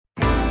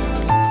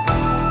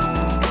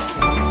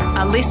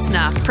A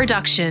listener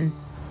production.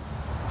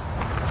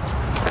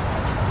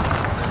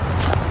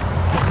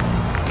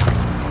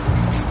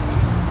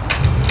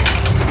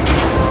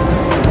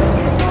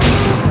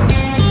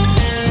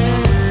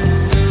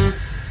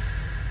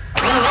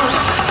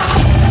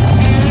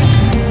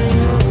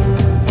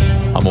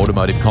 I'm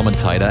automotive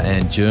commentator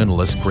and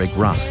journalist Greg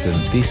Rust,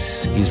 and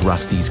this is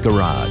Rusty's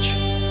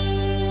Garage.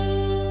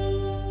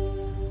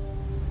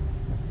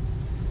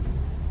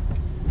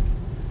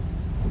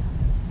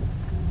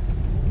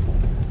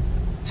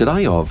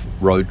 Today I've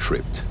road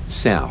tripped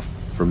south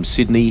from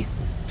Sydney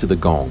to the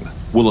Gong,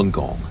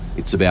 Wollongong.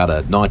 It's about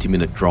a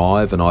 90-minute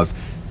drive, and I've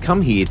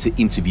come here to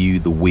interview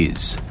the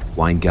Whiz,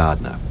 Wayne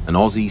Gardner, an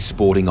Aussie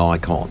sporting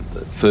icon,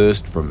 the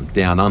first from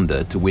down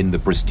under to win the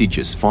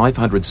prestigious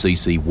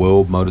 500cc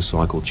World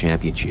Motorcycle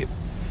Championship.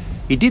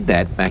 He did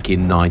that back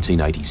in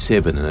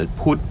 1987, and it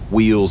put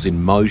wheels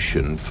in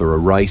motion for a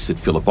race at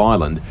Phillip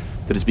Island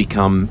that has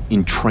become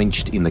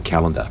entrenched in the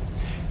calendar.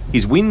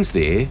 His wins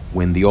there,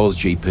 when the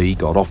AusGP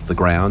got off the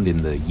ground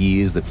in the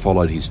years that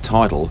followed his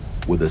title,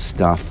 were the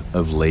stuff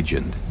of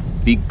legend.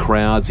 Big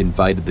crowds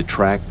invaded the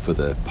track for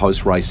the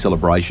post-race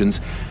celebrations.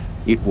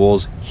 It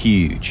was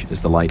huge,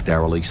 as the late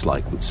Darrell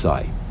Eastlake would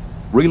say.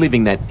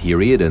 Reliving that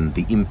period and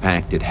the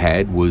impact it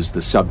had was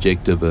the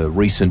subject of a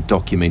recent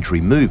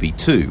documentary movie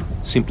too,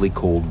 simply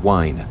called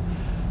Wayne.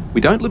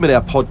 We don't limit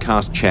our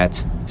podcast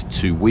chat to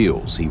two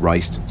wheels. He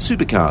raced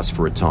supercars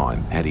for a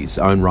time, had his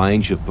own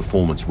range of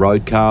performance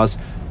road cars,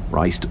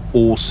 raced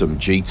awesome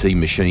GT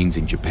machines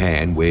in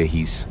Japan, where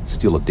he's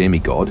still a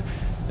demigod,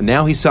 and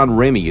now his son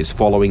Remy is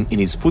following in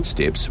his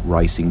footsteps,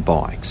 racing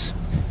bikes.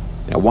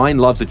 Now, Wayne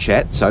loves a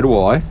chat, so do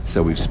I,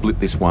 so we've split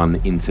this one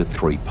into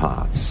three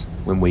parts.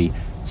 When we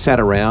sat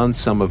around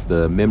some of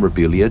the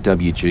memorabilia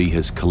WG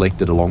has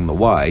collected along the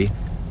way,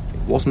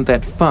 it wasn't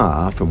that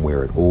far from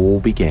where it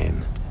all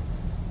began.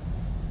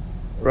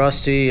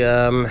 Rusty,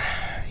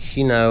 amazingly,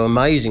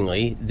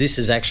 this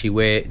is actually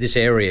where this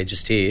area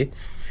just here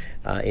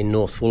in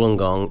North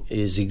Wollongong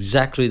is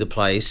exactly the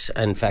place.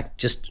 In fact,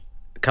 just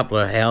one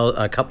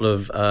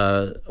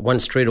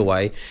street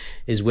away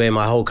is where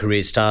my whole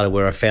career started,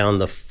 where I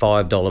found the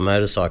 $5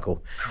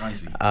 motorcycle.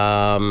 Crazy.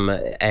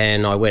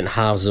 And I went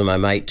halves with my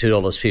mate,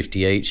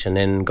 $2.50 each, and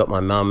then got my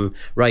mum,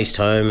 raced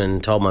home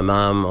and told my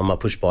mum on my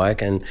push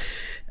bike, and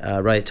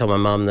told my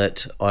mum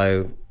that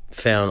I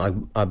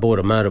bought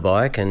a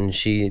motorbike, and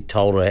she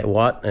told her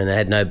what, and it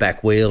had no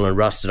back wheel and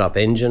rusted up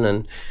engine,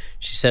 and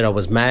she said I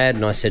was mad,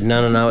 and I said,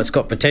 no, it's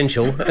got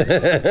potential.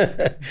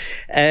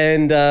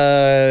 And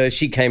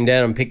she came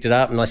down and picked it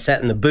up, and I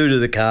sat in the boot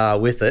of the car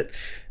with it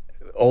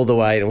all the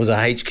way. It was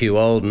a HQ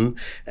Olden,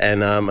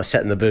 and I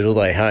sat in the boot all the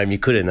way home. You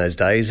could in those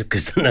days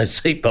because there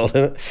was no seatbelt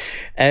in it.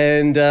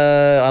 And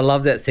I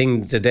love that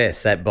thing to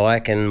death, that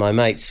bike. And my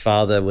mate's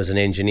father was an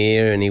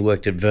engineer, and he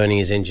worked at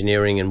Vernier's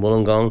Engineering in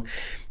Wollongong.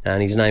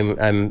 And his name,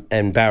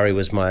 and Barry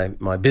was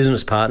my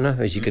business partner,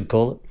 as you could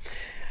call it.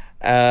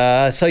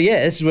 This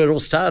is where it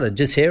all started,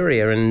 this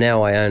area, and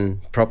now I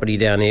own property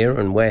down here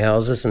and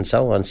warehouses and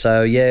so on.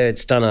 So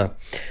it's done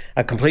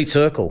a complete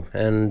circle,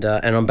 and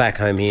I'm back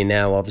home here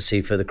now,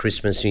 obviously for the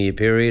Christmas New Year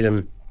period,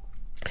 and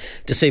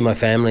to see my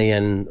family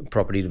and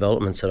property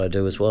developments that I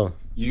do as well.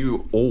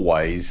 You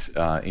always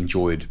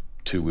enjoyed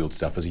two-wheeled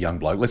stuff as a young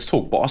bloke. Let's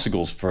talk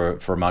bicycles for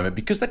a moment,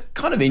 because that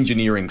kind of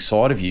engineering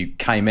side of you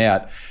came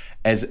out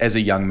as a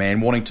young man,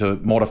 wanting to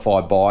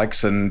modify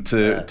bikes and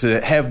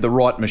to have the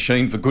right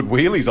machine for good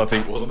wheelies, I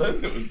think, wasn't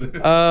it?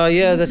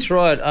 Yeah, that's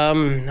right.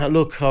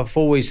 Look, I've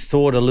always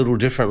thought a little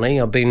differently.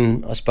 I've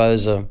been, I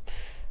suppose, I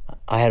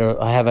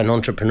have an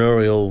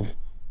entrepreneurial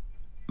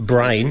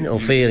brain or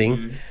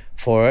feeling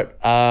for it.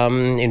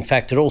 In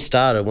fact, it all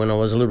started when I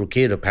was a little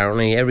kid,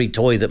 apparently. Every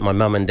toy that my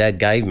mum and dad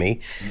gave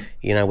me,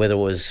 whether it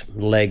was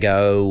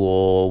Lego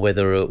or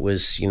whether it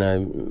was,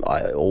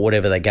 or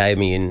whatever they gave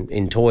me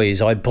in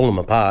toys, I'd pull them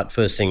apart,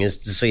 first thing is,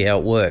 to see how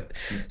it worked.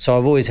 So I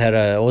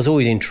was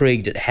always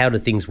intrigued at how do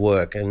things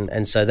work.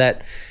 And so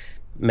that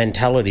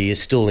mentality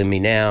is still in me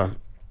now.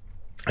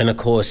 And of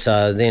course,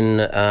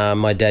 then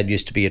my dad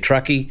used to be a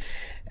truckie,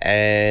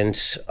 and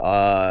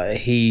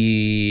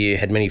he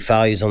had many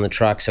failures on the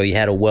truck, so he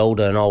had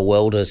an old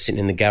welder sitting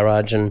in the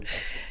garage. And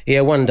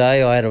one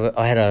day I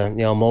had a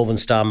Malvern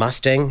Star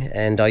Mustang,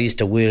 and I used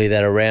to wheelie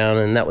that around,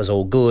 and that was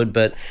all good.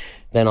 But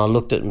then I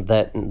looked at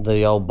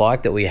the old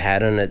bike that we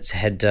had, and it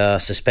had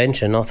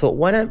suspension. I thought,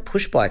 why don't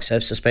push bikes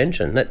have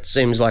suspension? That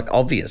seems like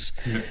obvious.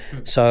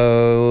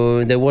 So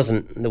it was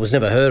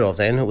never heard of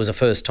then. It was the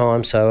first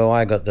time. So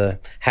I got the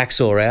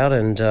hacksaw out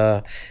and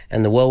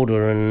the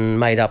welder and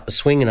made up a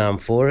swinging arm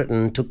for it,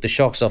 and took the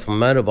shocks off my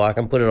motorbike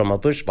and put it on my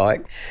push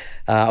bike.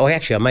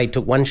 I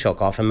took one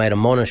shock off and made a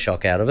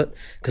monoshock out of it,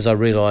 because I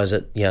realised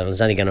that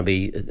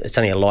it's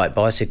only a light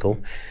bicycle.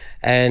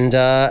 And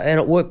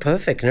it worked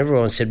perfect, and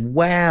everyone said,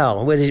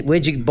 wow,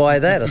 where'd you buy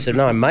that? I said,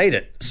 no, I made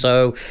it.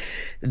 So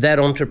that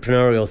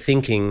entrepreneurial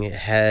thinking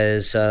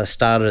has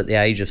started at the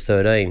age of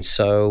 13.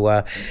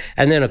 So,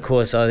 and then, of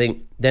course, I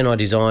think then I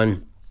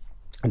designed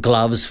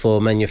gloves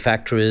for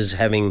manufacturers,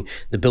 having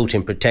the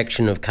built-in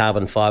protection of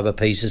carbon fibre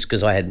pieces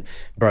because I had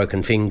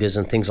broken fingers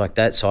and things like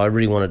that, so I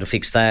really wanted to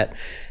fix that.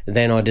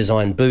 Then I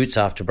designed boots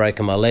after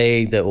breaking my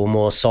leg that were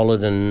more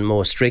solid and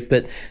more strict.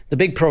 But the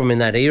big problem in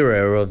that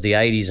era of the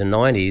 80s and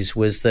 90s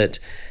was that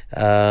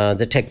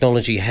the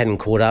technology hadn't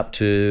caught up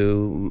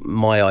to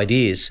my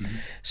ideas. Mm-hmm.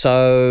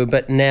 So,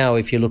 but now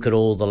if you look at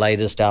all the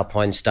latest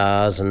Alpine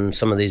Stars and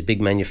some of these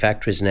big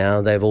manufacturers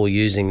now, they're all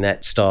using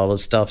that style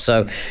of stuff.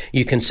 So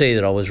you can see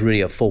that I was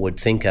really a forward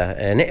thinker.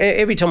 And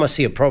every time I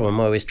see a problem,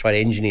 I always try to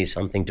engineer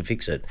something to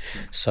fix it.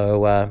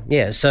 So,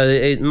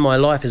 my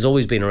life has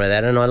always been around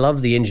that. And I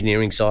love the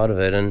engineering side of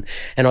it. And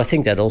I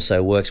think that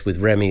also works with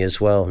Remy as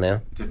well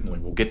now. Definitely.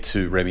 We'll get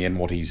to Remy and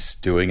what he's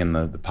doing and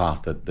the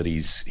path that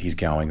he's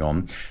going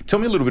on. Tell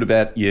me a little bit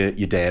about your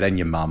dad and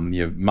your mum.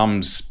 Your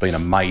mum's been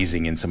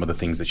amazing in some of the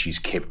things that she's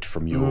kept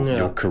from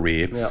your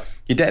career. Yeah.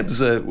 Your dad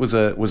was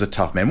a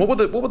tough man. What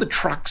were the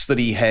trucks that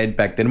he had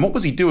back then? And what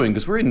was he doing?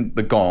 Because we're in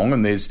the Gong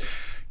and there's,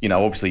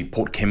 obviously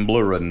Port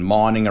Kembla and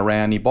mining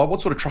around nearby.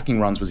 What sort of trucking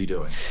runs was he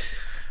doing?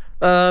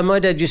 My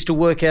dad used to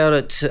work out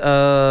at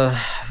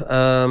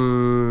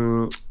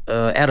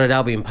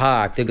Albion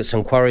Park. They've got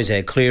some quarries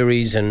there,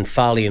 Cleary's and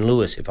Farley and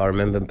Lewis, if I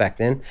remember back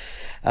then.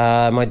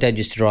 My dad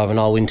used to drive an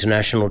old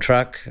international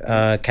truck,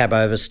 cab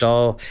over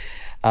style,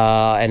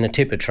 and a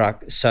tipper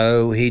truck.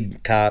 So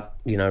he'd cart,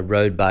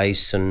 road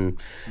base and,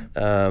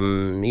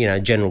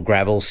 general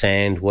gravel,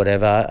 sand,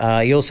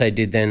 whatever. He also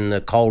did then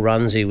the coal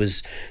runs. He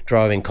was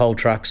driving coal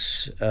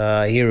trucks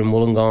here in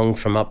Wollongong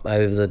from up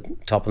over the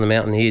top of the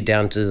mountain here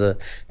down to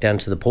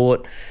the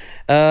port.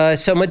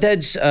 So my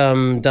dad's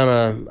done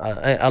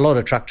a lot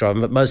of truck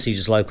driving, but mostly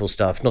just local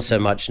stuff, not so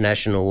much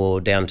national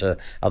or down to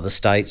other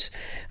states.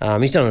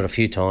 He's done it a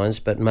few times,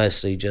 but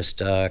mostly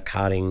just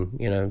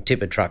carting,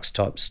 tipper trucks,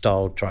 type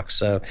style trucks.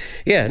 So,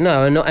 and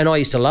I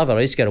used to love it.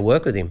 I used to go to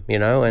work with him,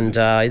 and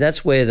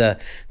that's where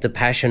the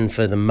passion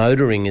for the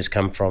motoring has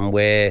come from,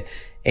 where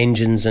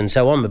engines, and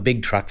so I'm a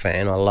big truck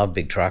fan. I love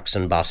big trucks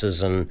and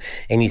buses and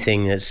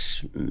anything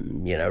that's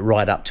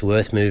right up to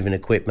earth moving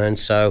equipment.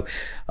 So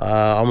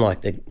I'm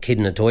like the kid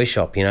in a toy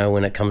shop,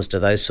 when it comes to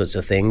those sorts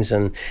of things.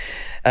 And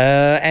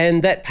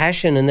that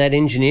passion and that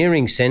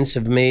engineering sense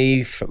of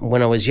me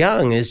when I was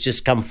young has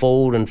just come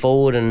forward. And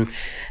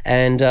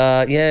when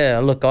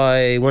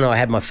I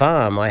had my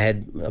farm, I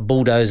had a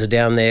bulldozer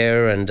down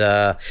there, and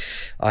I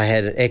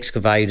had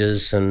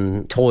excavators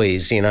and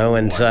toys,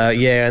 and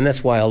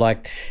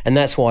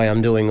that's why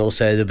I'm doing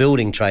also the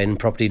building trade and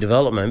property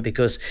development,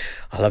 because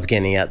I love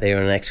getting out there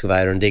in an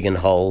excavator and digging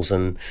holes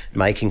and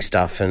making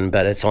stuff,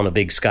 but it's on a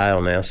big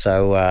scale now.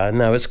 So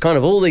it's kind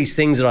of all these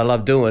things that I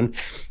love doing.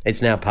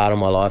 It's now part of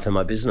my life and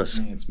my business.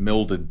 Yeah, it's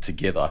melded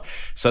together.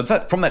 So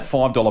from that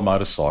 $5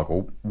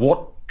 motorcycle,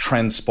 what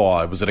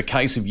transpired? Was it a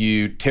case of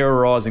you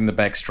terrorising the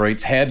back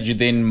streets? How did you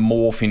then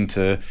morph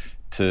into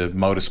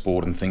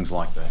motorsport and things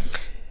like that?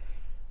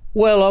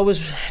 Well, I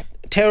was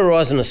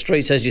terrorising the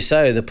streets, as you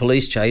say, the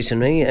police chasing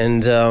me,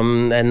 and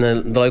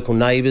the local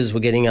neighbours were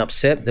getting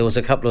upset. There was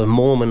a couple of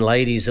Mormon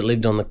ladies that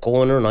lived on the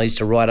corner, and I used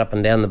to ride up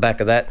and down the back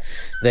of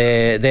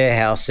their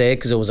house there,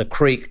 because there was a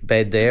creek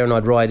bed there, and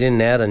I'd ride in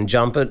and out and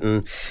jump it,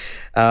 and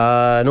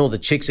all the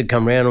chicks would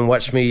come around and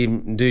watch me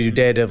do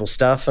daredevil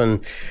stuff,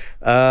 and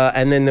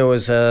then there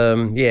was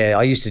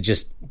I used to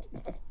just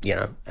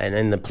and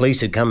then the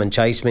police had come and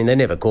chased me, and they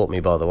never caught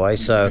me, by the way.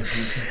 So,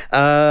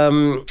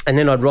 and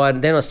then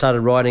I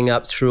started riding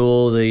up through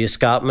all the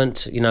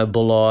escarpment,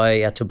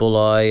 Bulli, out to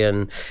Bulli,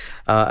 and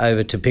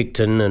over to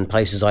Picton and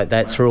places like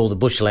that, through all the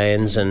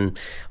bushlands. And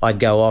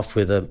I'd go off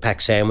with a pack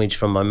sandwich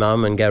from my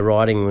mum and go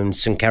riding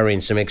and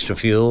carrying some extra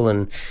fuel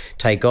and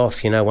take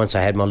off. Once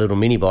I had my little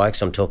mini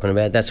bikes, I'm talking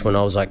about, that's when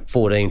I was like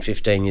 14,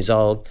 15 years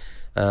old,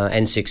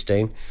 and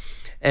 16.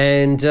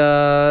 And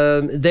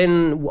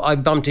then I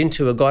bumped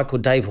into a guy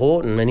called Dave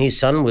Horton, and his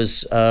son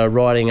was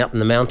riding up in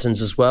the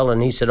mountains as well.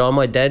 And he said,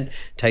 my dad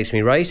takes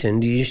me racing.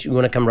 Do you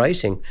want to come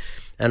racing?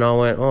 And I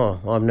went,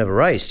 I've never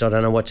raced. I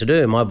don't know what to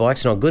do. My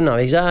bike's not good enough.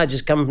 He said,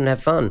 just come and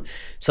have fun.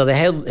 So they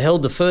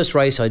held the first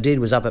race I did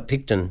was up at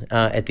Picton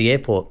at the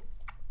airport.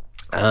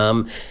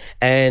 And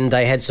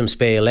they had some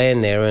spare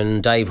land there,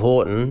 and Dave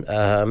Horton,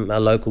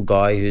 a local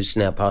guy who's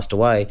now passed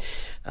away,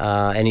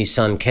 and his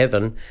son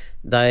Kevin,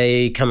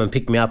 they come and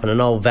pick me up in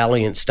an old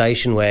Valiant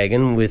station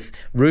wagon with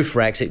roof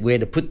racks. We had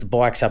to put the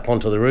bikes up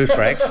onto the roof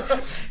racks,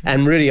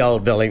 and really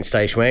old Valiant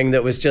station wagon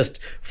that was just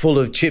full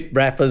of chip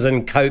wrappers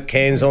and Coke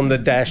cans on the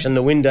dash, and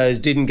the windows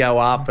didn't go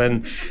up,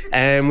 and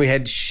we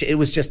had it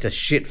was just a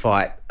shit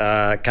fight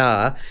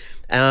car.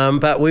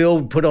 But we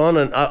all put on,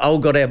 and all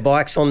got our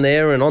bikes on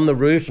there and on the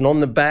roof and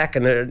on the back,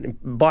 and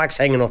bikes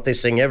hanging off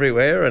this thing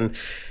everywhere, and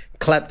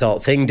clapped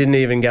old thing, didn't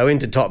even go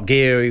into top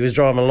gear. He was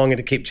driving along and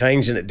to keep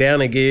changing it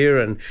down a gear.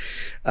 And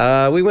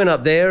we went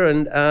up there,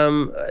 and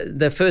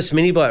the first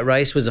mini bike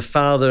race was a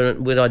father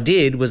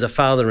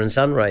and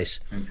son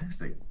race.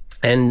 Fantastic.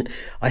 And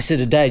I said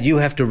to Dad, you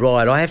have to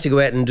ride. I have to go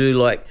out and do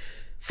like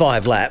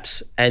 5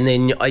 laps, and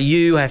then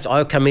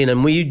I'll come in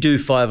and we do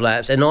 5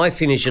 laps, and I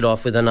finish it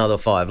off with another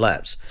 5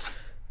 laps.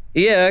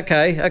 Yeah,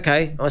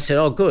 okay. I said,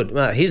 oh, good.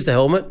 Well, here's the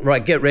helmet.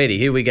 Right, get ready.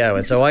 Here we go.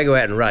 And so I go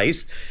out and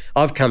race.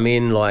 I've come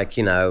in like,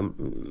 in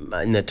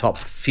the top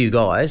few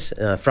guys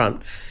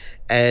front.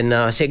 And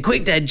I said,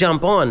 quick, Dad,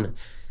 jump on.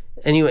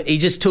 And he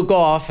just took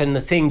off, and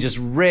the thing just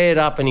reared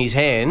up in his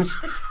hands,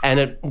 and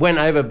it went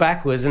over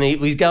backwards, and he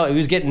was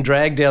getting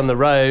dragged down the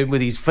road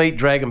with his feet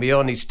dragging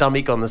beyond his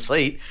stomach on the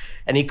seat,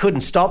 and he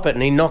couldn't stop it,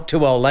 and he knocked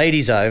two old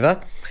ladies over,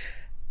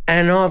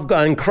 and I've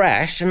gone and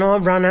crashed, and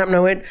I've run up and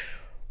I went,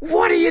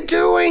 what are you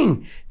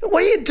doing?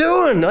 What are you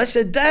doing? I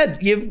said, Dad,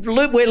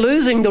 we're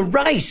losing the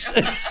race.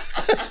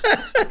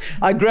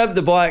 I grabbed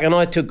the bike and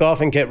I took off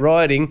and kept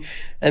riding,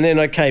 and then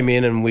I came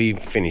in and we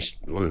finished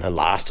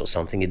last or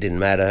something. It didn't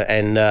matter.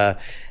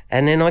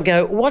 And then I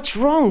go, what's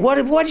wrong? Why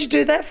did you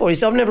do that for? He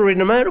said, I've never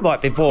ridden a motorbike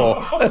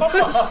before.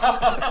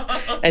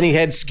 And he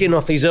had skin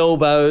off his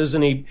elbows,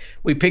 and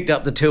we picked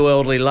up the two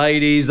elderly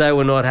ladies. They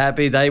were not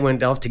happy. They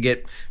went off to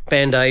get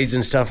Band-Aids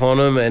and stuff on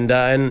them.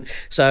 And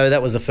so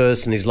that was the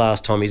first and his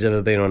last time he's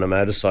ever been on a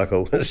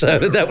motorcycle. So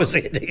that was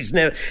it. He's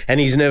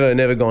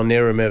never gone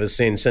near him ever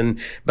since.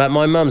 But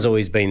my mum's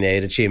always been there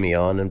to cheer me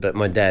on. But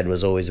my dad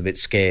was always a bit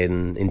scared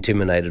and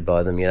intimidated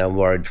by them,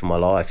 worried for my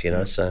life,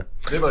 so.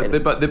 They're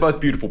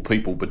both beautiful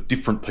people, but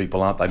different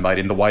people, aren't they, mate,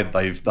 in the way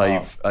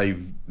that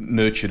they've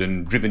nurtured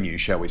and driven you,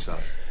 shall we say?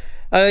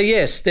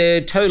 Yes,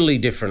 they're totally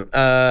different.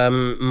 My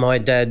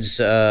mum's,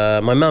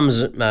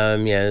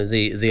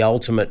 the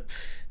ultimate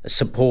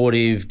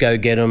supportive, go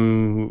get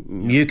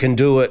 'em, you can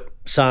do it,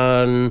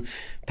 son,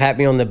 pat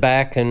me on the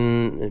back,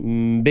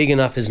 and big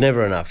enough is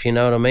never enough, you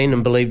know what I mean,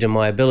 and believed in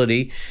my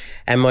ability.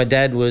 And my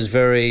dad was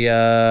very, he's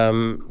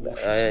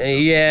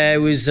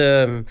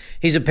a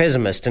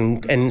pessimist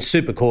and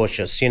super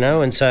cautious,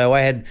 and so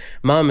I had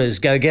mum as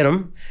go get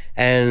 'em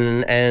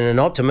and an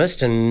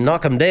optimist and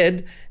knock 'em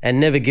dead and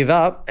never give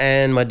up,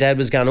 and my dad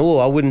was going, oh,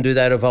 I wouldn't do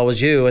that if I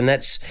was you, and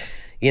that's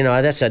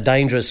a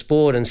dangerous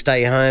sport, and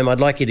stay home. I'd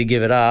like you to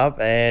give it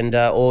up, and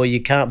or you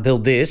can't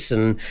build this,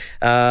 and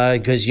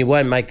because you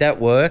won't make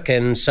that work.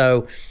 And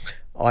so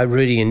I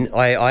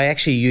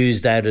actually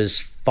use that as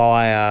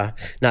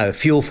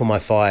fuel for my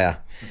fire,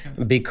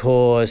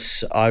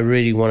 because I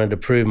really wanted to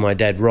prove my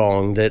dad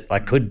wrong, that I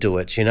could do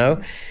it,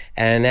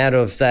 And out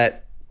of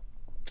that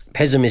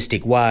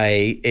pessimistic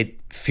way, it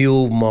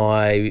fueled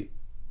my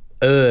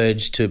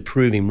urge to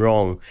prove him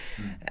wrong.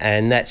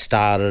 And that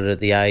started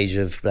at the age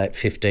of about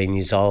 15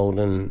 years old,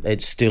 and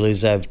it still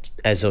is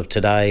as of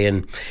today.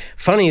 And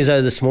funny as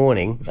though this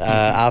morning,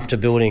 after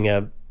building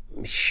a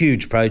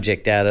huge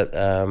project out at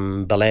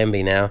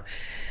Bellambi now,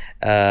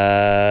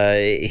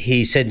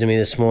 he said to me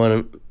this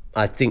morning,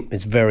 I think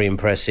it's very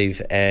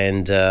impressive,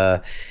 and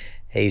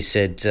he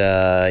said,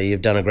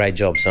 you've done a great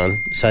job, son.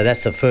 So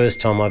that's the first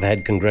time I've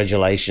had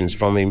congratulations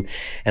from him,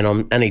 and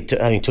only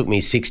took me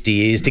 60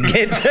 years to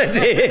get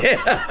to here.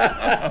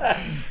 I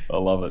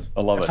love it.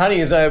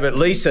 Funny as though, but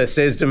Lisa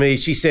says to me,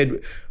 she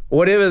said,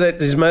 whatever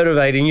that is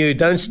motivating you,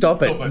 don't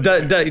stop it.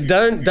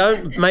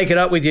 Don't make it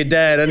up with your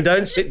dad, and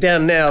don't sit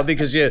down now,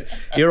 because you're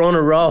on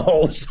a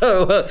roll.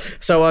 So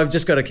I've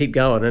just got to keep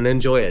going and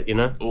enjoy it,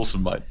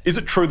 Awesome, mate. Is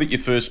it true that your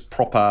first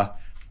proper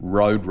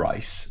road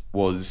race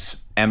was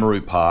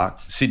Amaroo Park,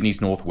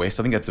 Sydney's northwest?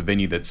 I think that's a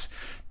venue that's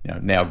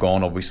now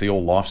gone, obviously,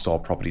 all lifestyle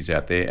properties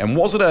out there. And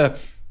was it a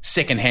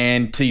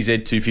second-hand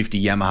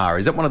TZ250 Yamaha?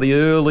 Is that one of the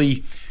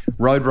early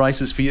road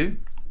races for you?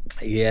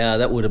 Yeah,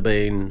 that would have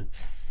been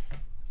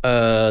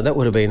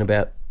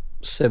about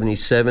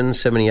 77,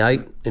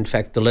 78. In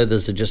fact, the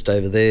leathers are just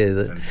over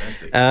there.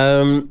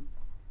 Fantastic.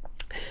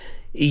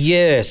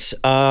 Yes,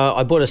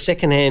 I bought a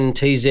second-hand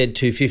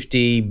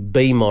TZ250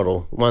 B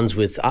model, ones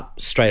with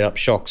straight-up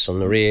shocks on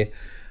the rear.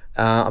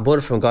 I bought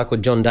it from a guy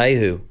called John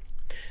Dayhu.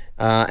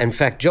 In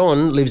fact,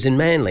 John lives in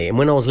Manly, and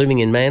when I was living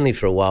in Manly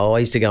for a while, I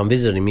used to go and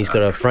visit him. He's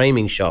got a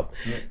framing shop.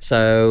 Yeah.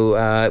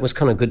 So it was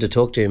kind of good to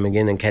talk to him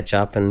again and catch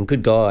up, and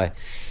good guy.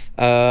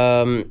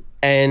 Yes,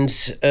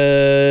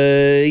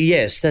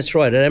 that's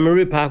right. At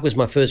Amaroo Park was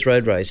my first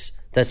road race.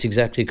 That's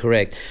exactly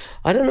correct.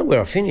 I don't know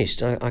where I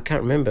finished. I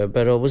can't remember,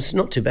 but I was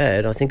not too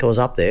bad. I think I was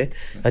up there.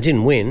 I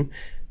didn't win.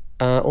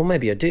 Or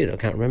maybe I did. I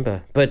can't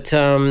remember. But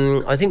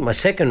I think my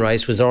second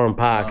race was Oran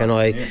Park, and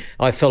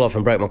I fell off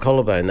and broke my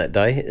collarbone that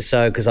day.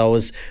 So because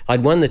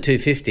I'd won the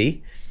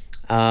 250,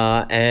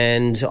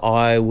 and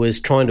I was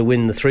trying to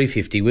win the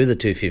 350 with the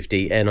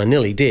 250, and I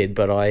nearly did,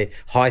 but I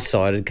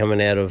high-sided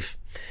coming out of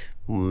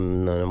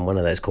one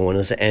of those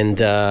corners and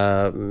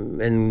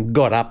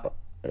got up,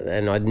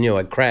 and I knew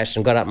I'd crashed,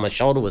 and got up and my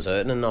shoulder was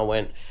hurting, and I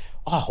went,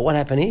 oh, what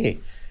happened here?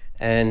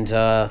 And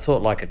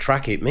thought like a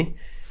truck hit me.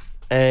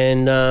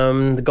 And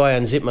the guy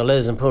unzipped my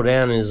leathers and pulled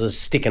down, and it was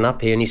sticking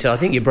up here. And he said, I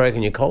think you've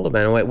broken your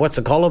collarbone. I went, what's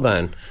a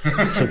collarbone?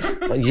 So,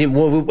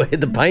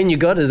 the pain you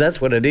got that's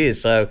what it is.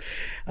 So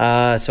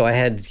I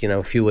had,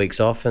 a few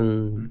weeks off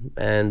and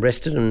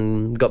rested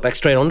and got back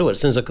straight onto it as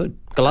soon as I could.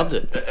 I loved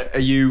it. Are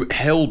you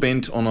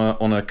hell-bent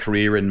on a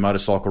career in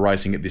motorcycle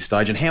racing at this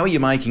stage? And how are you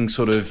making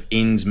sort of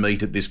ends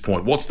meet at this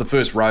point? What's the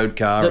first road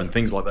car and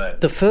things like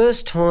that? The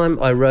first time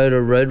I rode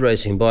a road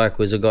racing bike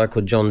was a guy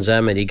called John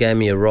Zammit. He gave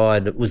me a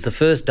ride. It was the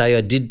first day I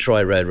I did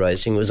try road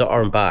racing was at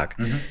Oran Park,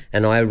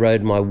 and I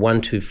rode my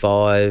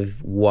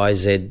 125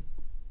 YZ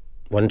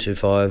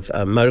 125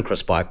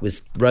 motocross bike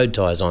with road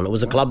tyres on. It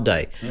was a club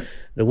day,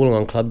 the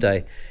Wollongong club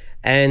day.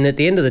 And at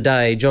the end of the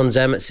day, John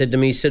Zammit said to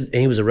me,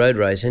 he was a road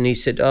racer, and he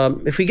said,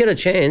 if we get a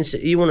chance,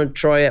 you want to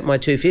try out my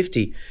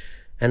 250?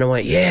 And I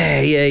went,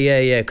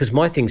 yeah, because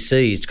my thing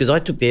seized, because I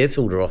took the air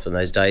filter off in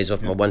those days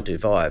off my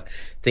 125,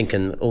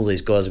 thinking all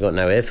these guys have got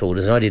no air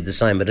filters, and I did the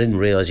same, but I didn't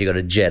realise you got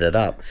to jet it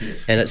up,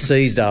 and it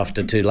seized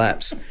after 2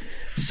 laps.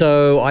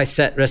 So I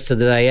sat the rest of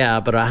the day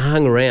out, but I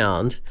hung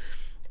around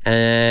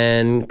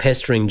and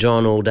pestering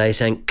John all day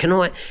saying, can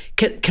I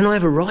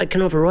have a ride?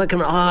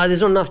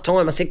 There's not enough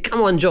time. I said,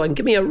 come on, John,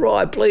 give me a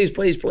ride, please.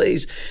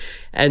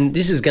 And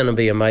this is going to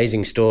be an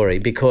amazing story,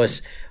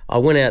 because I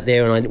went out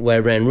there and I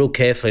ran real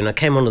carefully, and I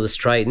came onto the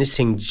straight, and this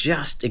thing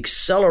just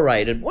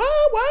accelerated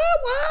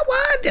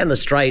down the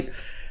straight.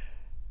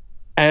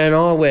 And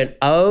I went,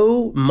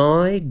 oh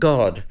my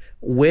God,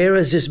 where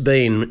has this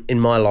been in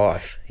my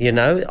life? You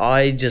know,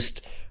 I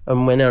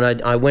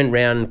went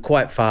round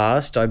quite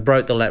fast. I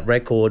broke the lap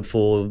record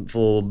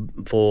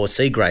for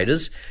C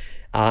graders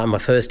my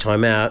first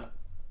time out.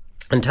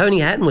 And Tony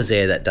Hatton was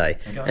there that day.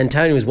 Okay. And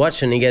Tony was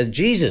watching, and he goes,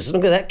 Jesus,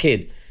 look at that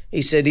kid.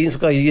 He said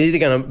he's either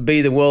going to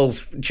be the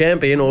world's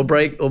champion or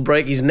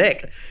break his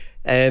neck.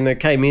 And I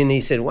came in,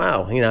 he said,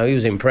 wow, you know, he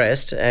was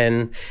impressed.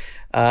 And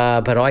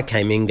but I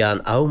came in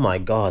going, oh my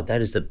God, that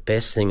is the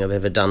best thing I've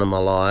ever done in my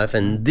life.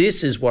 And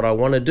this is what I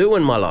want to do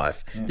in my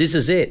life. Yeah. This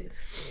is it.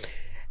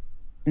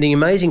 The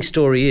amazing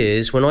story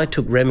is, when I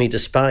took Remy to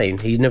Spain,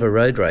 he's never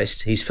road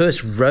raced. His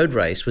first road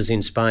race was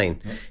in Spain.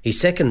 Yep. His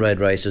second road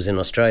race was in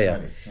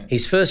Australia. Yep.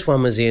 His first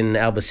one was in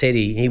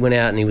Albacete. He went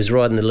out and he was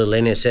riding the little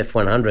NSF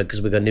 100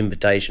 because we got an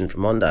invitation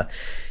from Honda.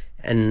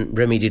 And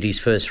Remy did his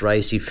first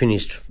race. He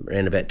finished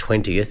around about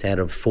 20th out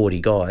of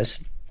 40 guys.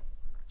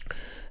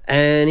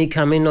 And he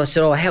come in and I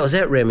said, oh, how was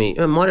that, Remy?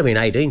 It might have been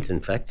 18th, in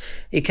fact.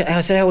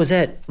 I said, how was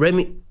that?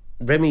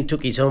 Remy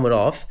took his helmet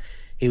off.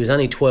 He was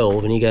only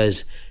 12, and he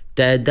goes,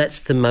 Dad,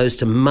 that's the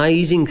most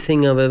amazing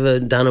thing I've ever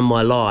done in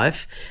my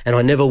life, and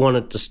I never want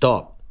it to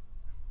stop.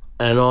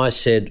 And I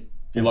said...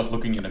 You're like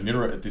looking in a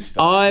mirror at this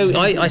stage.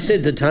 I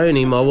said to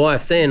Tony, my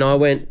wife then, I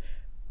went,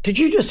 did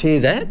you just hear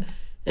that?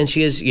 And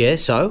she goes, yeah,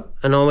 so?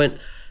 And I went,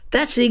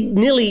 that's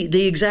nearly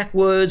the exact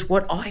words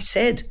what I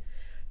said.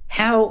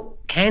 How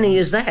canny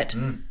is that?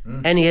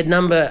 And he had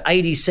number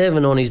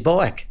 87 on his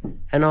bike.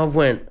 And I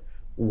went,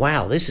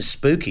 wow, this is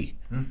spooky.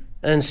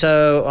 And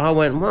so I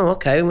went, well,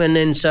 okay. And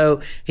then so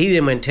he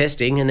then went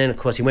testing, and then, of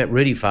course, he went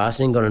really fast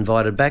and got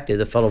invited back there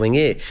the following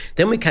year.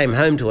 Then we came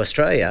home to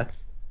Australia,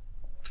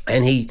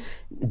 and he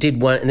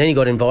did one, and then he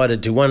got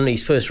invited to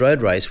his first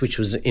road race, which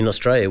was in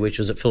Australia, which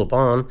was at Phillip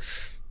Island,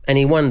 and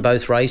he won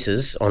both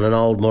races on an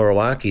old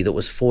Morawaki that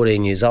was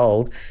 14 years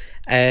old,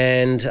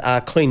 and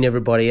cleaned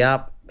everybody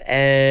up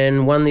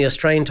and won the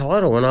Australian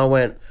title. And I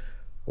went,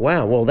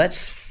 wow, well,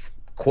 that's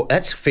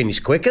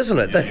finished quick, isn't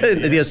it?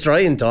 Yeah. The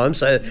Australian time.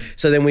 So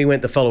then we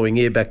went the following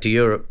year back to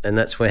Europe, and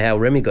that's how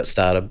Remy got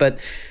started. But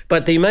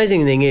the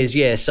amazing thing is,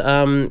 yes,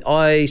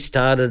 I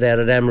started out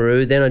at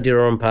Amaroo, then I did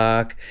Oran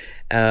Park,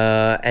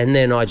 and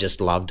then I just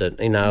loved it,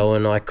 you know,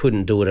 and I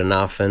couldn't do it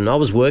enough. And I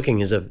was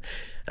working as an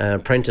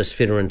apprentice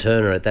fitter and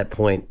turner at that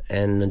point,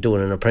 and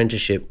doing an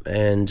apprenticeship.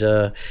 And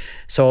so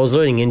I was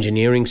learning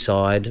engineering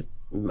side,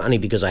 only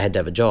because I had to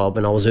have a job,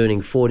 and I was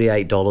earning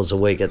 $48 a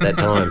week at that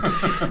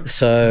time.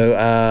 So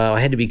I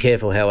had to be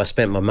careful how I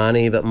spent my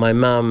money, but my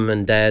mum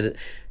and dad,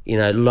 you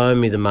know,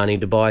 loaned me the money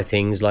to buy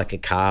things like a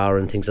car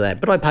and things like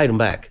that. But I paid them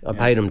back. I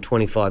paid them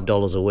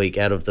 $25 a week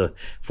out of the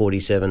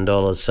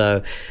 $47.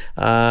 So,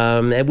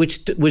 which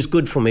was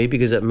good for me,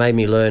 because it made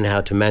me learn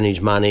how to manage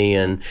money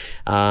and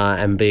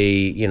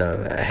be, you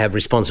know, have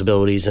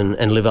responsibilities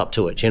and live up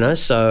to it, you know.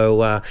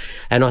 So,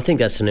 and I think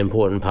that's an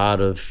important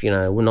part of, you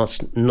know,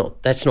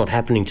 that's not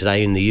happening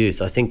today in the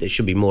youth. I think there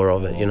should be more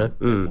of it, you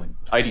know.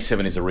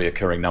 87 is a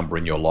reoccurring number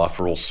in your life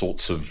for all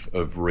sorts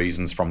of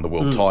reasons, from the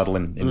world title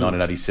in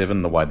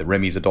 1987, the way that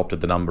Remy's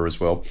adopted the number as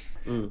well.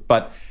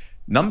 But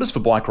numbers for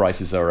bike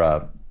races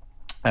are,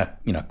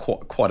 you know,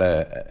 quite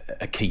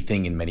a key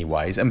thing in many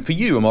ways. And for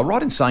you, am I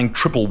right in saying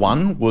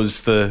 111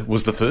 was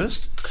the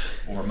first,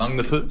 or among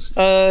the first?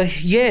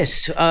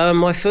 Yes.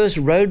 My first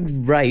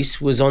road race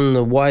was on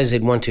the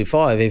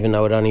YZ125, even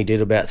though it only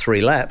did about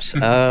 3 laps.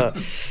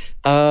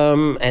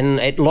 And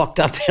it locked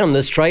up down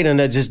the straight, and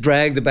it just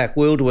dragged the back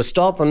wheel to a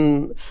stop,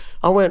 and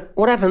I went,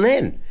 what happened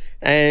then?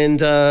 And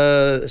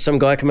some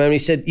guy came over and he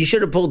said, you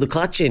should have pulled the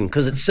clutch in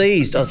because it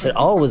seized. I said,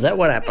 oh, was that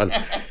what happened?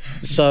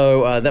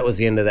 So that was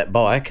the end of that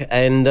bike.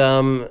 And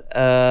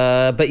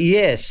but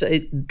yes,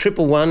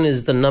 111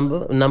 is the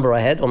number I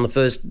had on the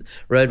first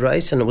road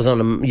race, and it was on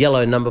a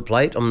yellow number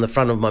plate on the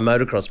front of my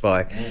motocross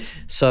bike. Yes.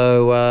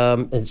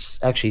 So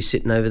it's actually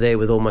sitting over there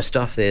with all my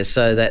stuff there.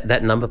 So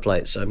that number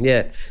plate. So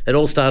yeah, it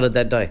all started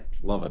that day.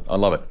 Love it. I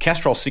love it.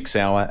 Castrol 6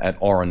 Hour at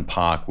Oran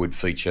Park would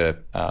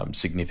feature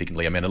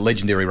significantly. I mean, a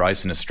legendary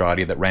race in Australia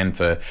that ran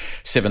for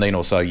 17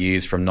 or so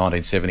years, from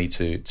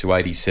 1970 to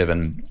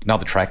 87.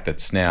 Another track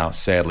that's now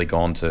sadly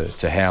gone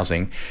to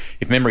housing.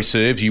 If memory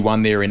serves, you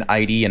won there in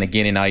 80 and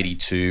again in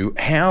 82.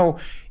 How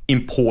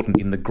important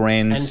in the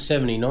grand... And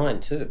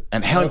 79 too.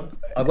 And how...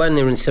 I won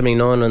there in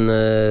 79 on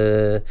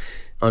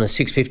a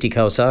 650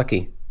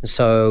 Kawasaki.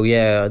 So,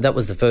 yeah, that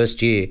was the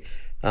first year.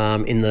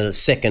 In the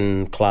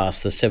second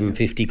class, the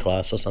 750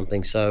 class or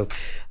something. So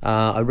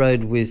I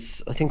rode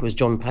with, I think it was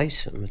John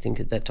Pace, I think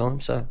at that time.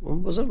 So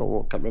was it,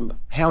 or I can't remember.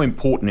 How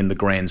important in the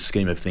grand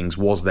scheme of things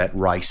was that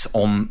race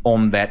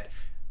on that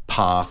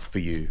path for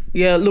you?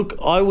 Yeah, look,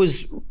 I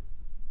was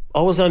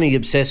only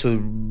obsessed with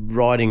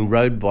riding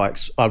road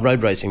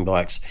racing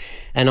bikes,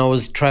 and I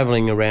was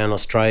travelling around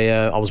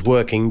Australia. I was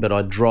working, but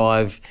I'd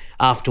drive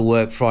after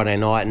work Friday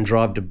night and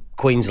drive to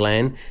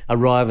Queensland,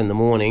 arrive in the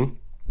morning.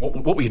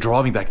 What were you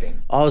driving back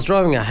then? I was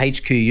driving a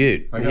HQ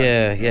Ute.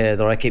 Okay. Yeah,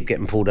 that I kept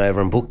getting pulled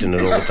over and booked in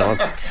it all the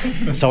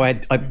time. So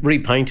I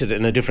repainted it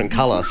in a different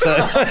colour. So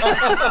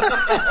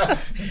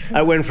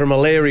I went from a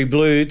Larry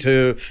blue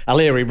to a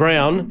Larry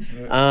brown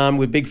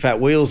with big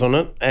fat wheels on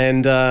it,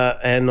 and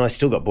I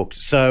still got booked.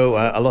 So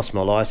I lost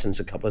my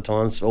licence a couple of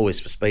times, always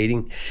for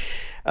speeding.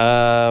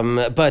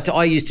 But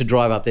I used to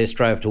drive up there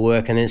straight after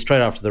work, and then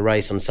straight after the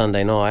race on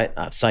Sunday night,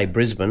 say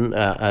Brisbane,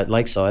 at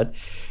Lakeside.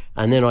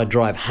 And then I'd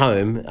drive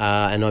home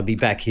and I'd be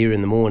back here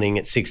in the morning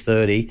at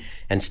 6:30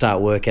 and start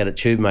work out at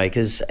Tube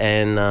Makers.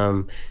 And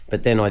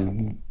but then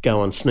I'd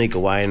go and sneak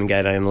away and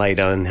go down and lay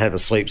down and have a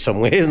sleep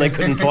somewhere, and they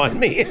couldn't find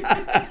me.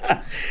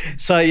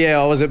 So,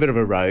 yeah, I was a bit of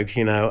a rogue,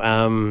 you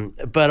know.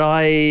 But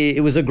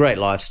it was a great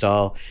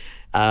lifestyle.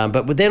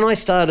 But then I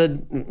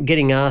started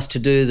getting asked to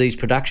do these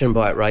production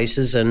bike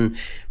races and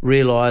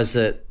realised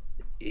that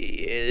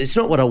it's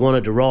not what I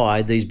wanted to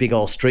ride, these big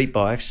old street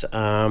bikes,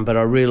 but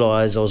I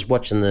realised I was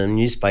watching the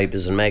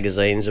newspapers and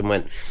magazines and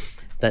went,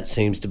 that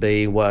seems to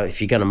be, well,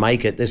 if you're going to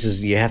make it,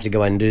 you have to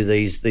go and do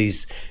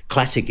these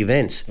classic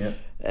events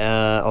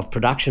of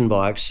production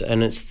bikes,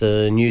 and it's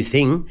the new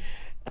thing.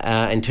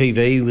 And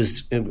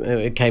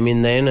TV came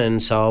in then,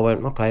 and so I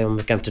went, okay, I'm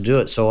going to have to do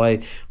it. So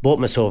I bought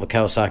myself a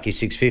Kawasaki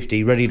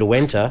 650 ready to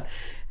enter,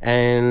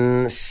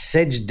 and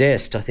Sedge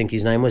Dest, I think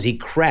his name was, he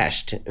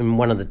crashed in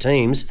one of the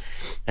teams,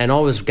 and I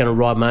was going to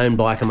ride my own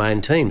bike and my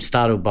own team,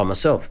 started by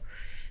myself.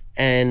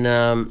 And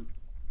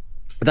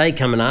they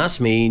come and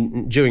ask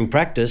me during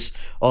practice,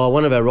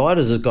 one of our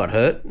riders has got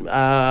hurt,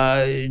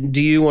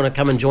 do you want to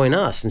come and join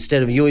us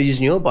instead of you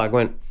using your bike? I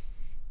went,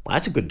 well,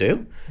 that's a good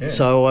deal. Yeah.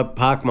 So I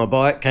parked my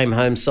bike, came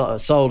home,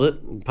 sold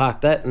it,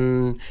 parked that,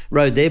 and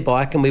rode their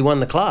bike, and we won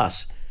the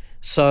class.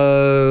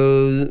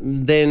 So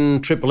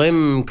then Triple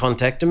M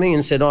contacted me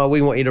and said,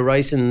 we want you to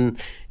race in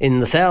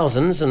the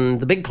thousands and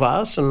the big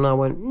class. And I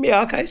went,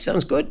 yeah, okay,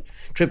 sounds good.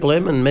 Triple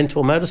M and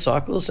Mentor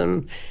Motorcycles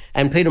and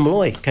Peter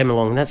Malloy came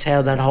along. And that's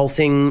how that whole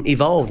thing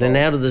evolved. And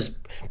out of this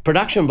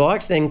production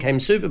bikes then came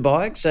super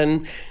bikes,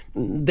 and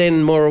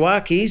then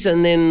Morawakis,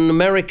 and then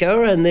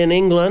America, and then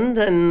England,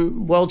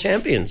 and world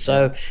champions.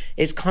 So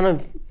it's kind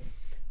of,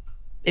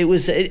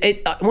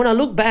 when I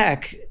look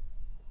back,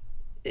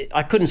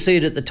 I couldn't see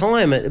it at the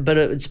time, but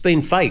it's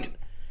been fate.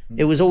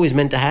 It was always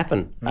meant to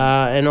happen.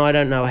 And I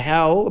don't know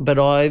how, but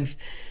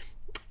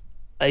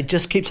it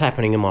just keeps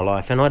happening in my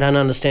life, and I don't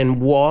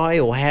understand why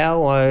or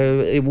how.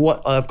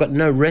 I've got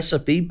no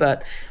recipe,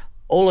 but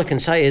all I can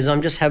say is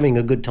I'm just having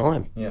a good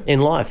time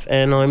in life,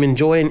 and I'm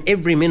enjoying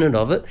every minute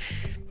of it,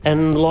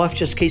 and life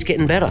just keeps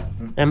getting better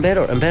and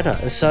better and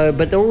better. So,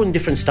 but they're all in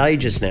different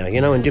stages now,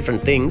 in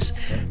different things,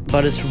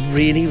 but it's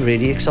really,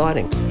 really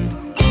exciting.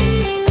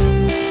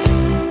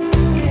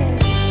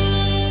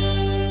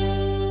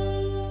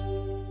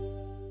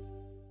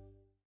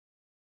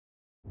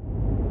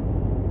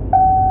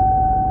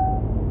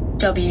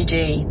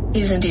 WG,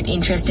 isn't it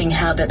interesting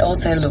how that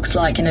also looks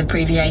like an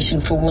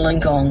abbreviation for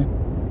Wollongong?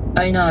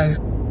 Oh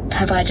no.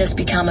 Have I just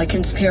become a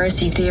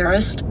conspiracy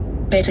theorist?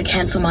 Better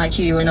cancel my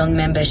QAnon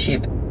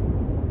membership.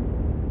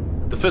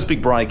 The first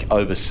big break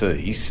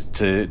overseas,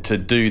 to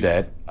do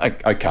that,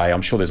 okay,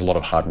 I'm sure there's a lot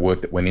of hard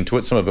work that went into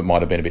it. Some of it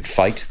might have been a bit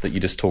fate that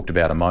you just talked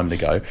about a moment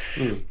ago.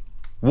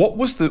 What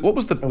was the? There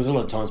was a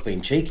lot of times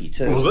being cheeky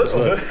too. Was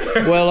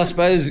it? Well, I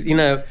suppose,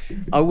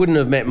 I wouldn't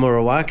have met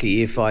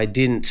Morawaki if I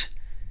didn't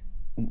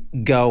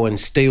go and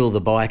steal the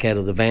bike out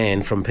of the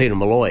van from Peter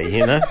Malloy,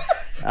 Tell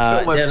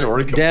that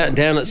story.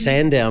 Down at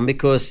Sandown,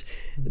 because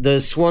the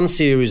Swan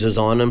Series was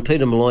on, and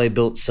Peter Malloy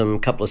built some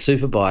couple of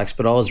super bikes,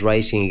 but I was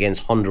racing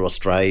against Honda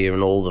Australia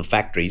and all the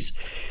factories,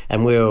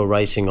 and we were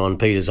racing on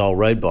Peter's old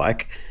road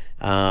bike,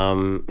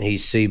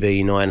 his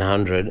CB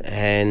 900,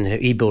 and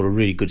he built a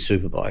really good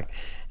super bike.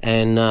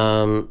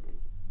 And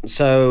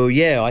so,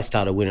 I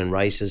started winning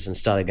races and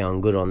started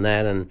going good on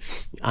that, and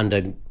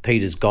under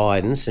Peter's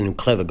guidance, and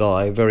clever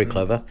guy, very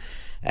clever.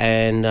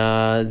 And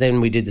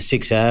then we did the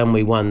 6R and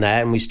we won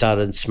that, and we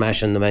started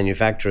smashing the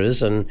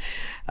manufacturers. And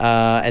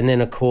then,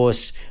 of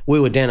course,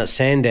 we were down at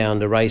Sandown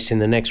to race in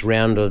the next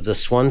round of the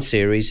Swan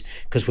Series,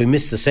 because we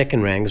missed the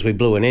second round because we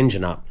blew an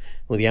engine up,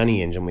 well, the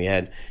only engine we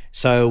had.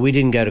 So we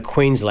didn't go to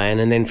Queensland,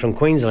 and then from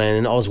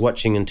Queensland, I was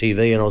watching on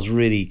TV, and I was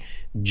really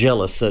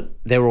jealous that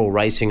they're all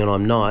racing and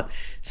I'm not.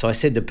 So I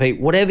said to Pete,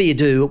 whatever you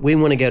do, we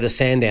want to go to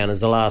Sandown as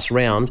the last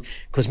round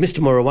because Mr.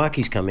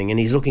 Moriwaki's coming and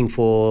he's looking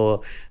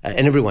for,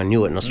 and everyone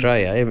knew it in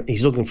Australia,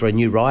 he's looking for a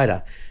new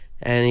rider.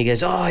 And he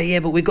goes, oh, yeah,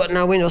 but we've got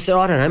no win. I said,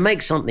 I don't know,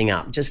 make something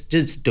up. Just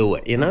do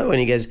it, And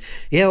he goes,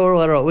 yeah, all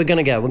right, we're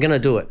going to go. We're going to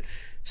do it.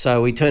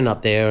 So we turned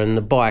up there and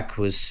the bike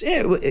was,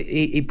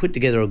 he put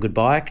together a good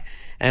bike.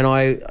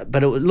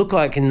 But it looked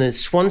like in the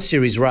Swan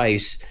Series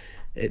race,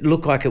 it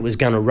looked like it was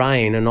going to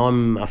rain, and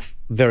I'm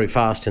very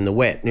fast in the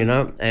wet,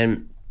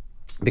 and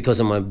because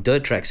of my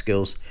dirt track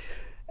skills,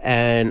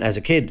 and as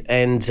a kid,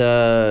 and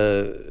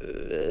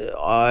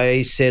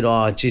I said,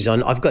 oh, geez,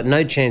 I've got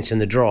no chance in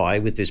the dry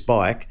with this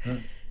bike.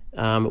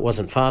 It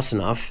wasn't fast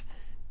enough,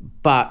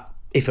 but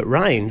if it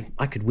rained,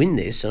 I could win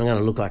this, and I'm going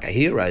to look like a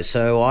hero.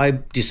 So I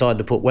decided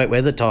to put wet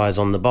weather tyres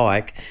on the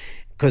bike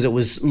because it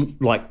was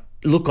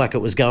looked like it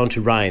was going to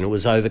rain. It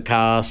was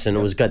overcast and it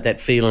was got that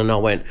feeling. I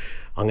went,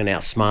 I'm going to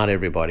outsmart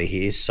everybody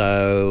here.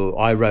 So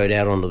I rode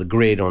out onto the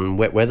grid on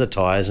wet weather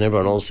tyres and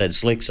everyone else had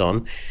slicks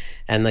on.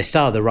 And they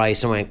started the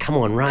race and I went, come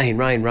on, rain.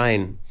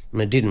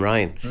 And it didn't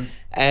rain.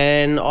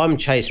 And I'm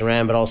chasing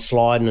around, but I was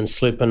sliding and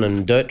slipping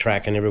and dirt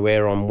tracking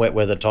everywhere on wet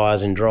weather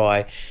tyres and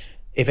dry.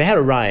 If it had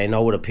a rain, I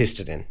would have pissed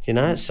it in,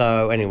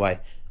 So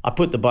anyway, I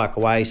put the bike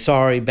away.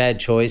 Sorry, bad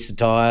choice, the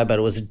tyre, but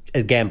it was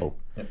a gamble.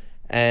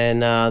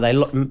 And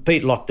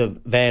Pete locked the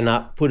van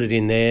up, put it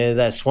in there.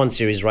 That Swan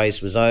Series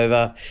race was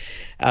over.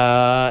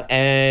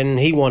 And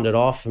he wandered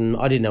off, and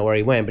I didn't know where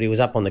he went, but he was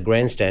up on the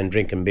grandstand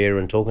drinking beer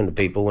and talking to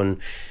people and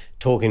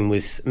talking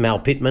with Mal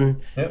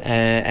Pittman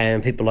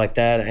and people like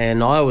that.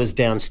 And I was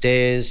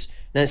downstairs,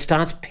 and it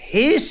starts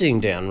piercing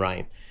down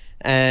rain.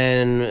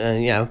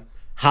 And,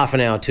 half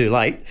an hour too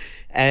late.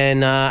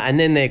 And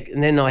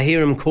then I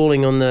hear him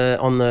calling on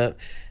the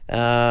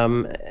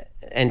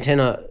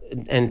antenna,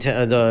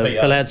 the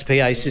Ballad's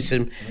PA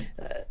system.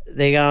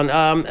 They're going,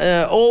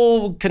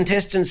 all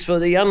contestants for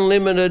the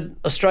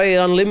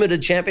Australia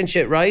Unlimited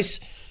Championship race,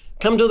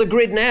 come to the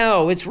grid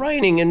now. It's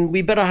raining and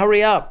we better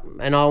hurry up.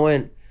 And I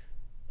went,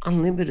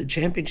 Unlimited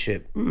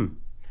Championship?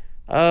 I'm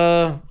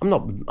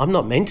not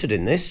mentored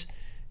in this.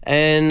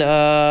 And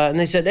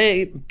they said,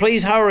 hey,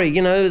 please hurry,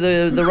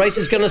 the race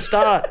is going to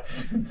start.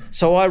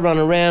 So I run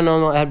around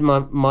and I had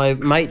my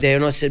mate there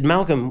and I said,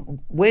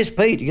 Malcolm, where's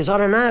Pete? He goes, I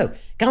don't know.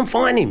 Go and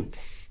find him.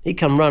 He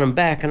come running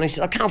back and he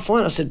said, I can't find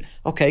him. I said,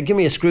 okay, give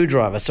me a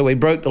screwdriver. So we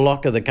broke the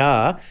lock of the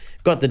car,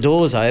 got the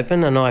doors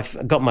open, and I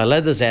got my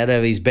leathers out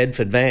of his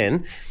Bedford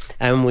van,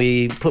 and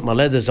we put my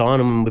leathers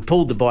on and we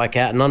pulled the bike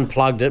out and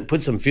unplugged it,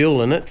 put some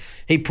fuel in it.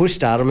 He push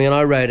started me and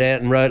I rode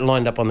out and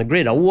lined up on the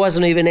grid. I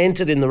wasn't even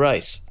entered in the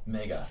race.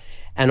 Mega.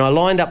 And I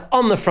lined up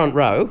on the front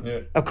row.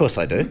 Yeah. Of course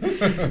I do.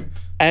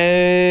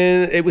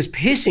 And it was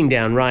pissing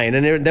down rain,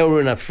 and they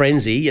were in a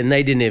frenzy, and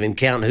they didn't even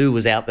count who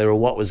was out there or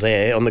what was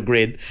there on the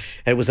grid.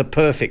 It was a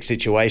perfect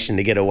situation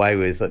to get away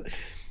with it.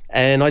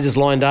 And I just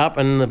lined up,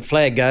 and the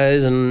flag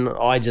goes, and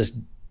I just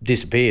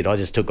disappeared. I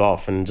just took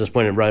off and just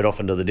went and rode off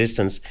into the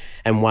distance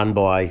and won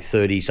by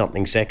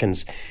 30-something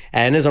seconds.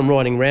 And as I'm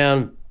riding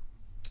round,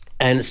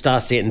 and it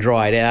starts getting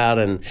dried out,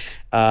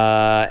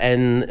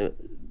 and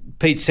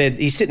Pete said,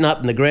 he's sitting up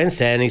in the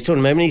grandstand and he's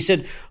talking to me and he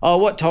said, oh,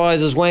 what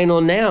tyres is Wayne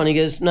on now? And he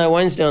goes, no,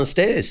 Wayne's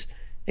downstairs.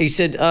 He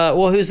said,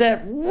 well, who's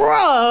that?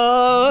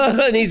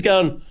 And he's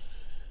going,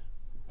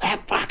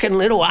 that fucking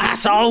little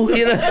asshole,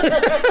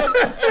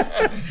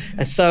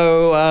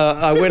 So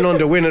I went on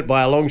to win it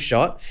by a long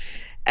shot.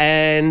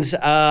 And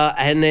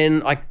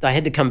then they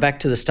had to come back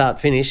to the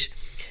start-finish,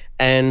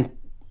 and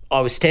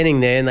I was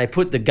standing there and they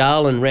put the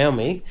garland round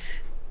me.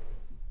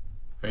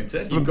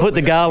 Fantastic. Put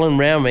the garland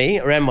around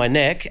my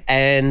neck,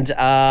 and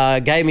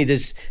gave me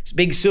this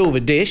big silver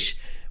dish,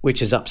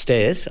 which is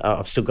upstairs.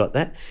 I've still got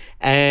that.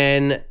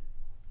 And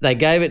they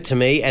gave it to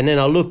me, and then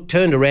I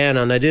turned around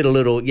and I did a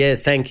little,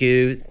 thank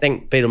you,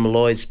 thank Peter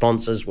Malloy's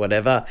sponsors,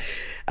 whatever,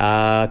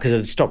 because it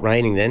had stopped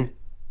raining then.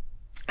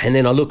 And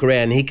then I look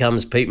around and here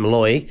comes Pete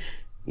Malloy,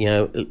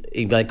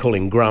 they call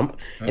him Grump,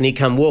 and he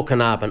come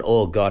walking up and,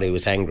 oh, God, he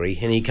was angry.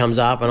 And he comes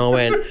up and I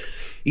went...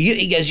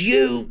 He goes,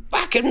 you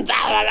fucking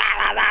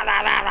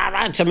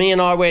to me, and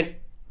I went,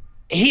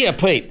 here,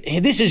 Pete,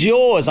 this is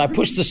yours. I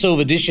pushed the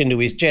silver dish into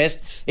his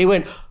chest. He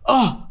went,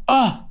 oh.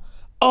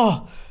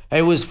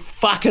 It was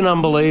fucking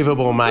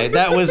unbelievable, mate.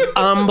 That was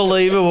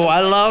unbelievable. I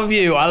love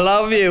you.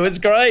 It's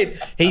great.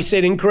 He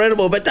said,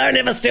 incredible, but don't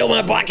ever steal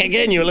my bike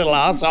again, you little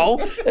asshole.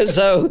 We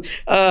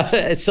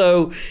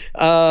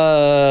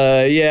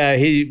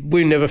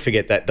never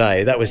forget that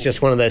day. That was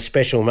just one of those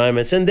special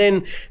moments. And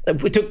then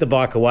we took the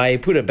bike away,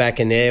 put it back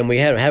in there, and we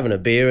had having a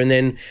beer. And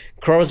then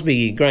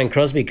Graham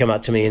Crosby come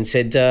up to me and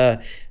said,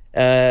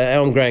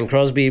 I'm Graham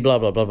Crosby, blah,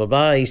 blah, blah, blah,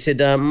 blah. He said,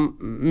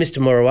 Mr.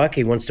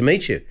 Moriwaki wants to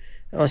meet you.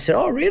 I said,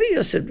 oh, really?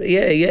 I said,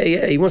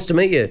 yeah, he wants to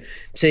meet you.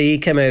 So he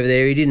came over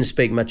there. He didn't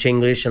speak much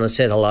English, and I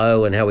said,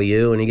 hello, and how are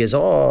you? And he goes,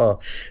 oh,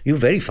 you're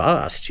very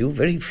fast,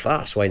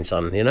 Wayne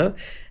son,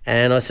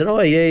 And I said,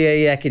 oh,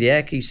 yeah, yakety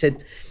yak. He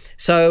said,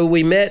 So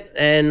we met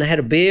and had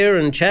a beer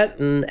and chat,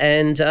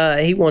 and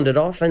he wandered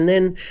off, and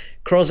then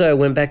Crozzo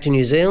went back to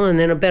New Zealand, and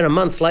then about a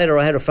month later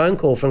I had a phone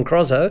call from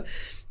Crozzo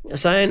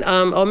saying,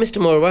 Mr.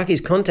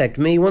 Moriwaki's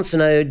contacted me. He wants to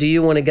know, do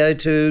you want to go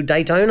to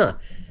Daytona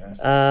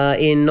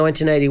in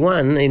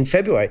 1981 in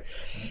February?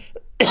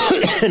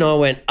 And I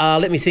went,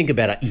 let me think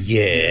about it.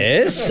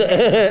 Yes.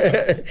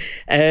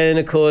 And,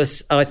 of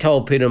course, I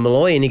told Peter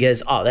Malloy, and he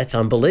goes, that's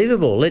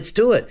unbelievable. Let's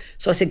do it.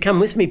 So I said, come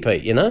with me,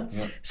 Pete, Yep.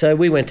 So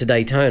we went to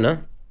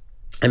Daytona.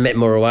 I met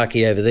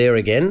Moriwaki over there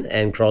again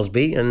and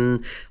Crosby,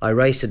 and I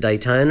raced at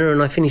Daytona,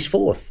 and I finished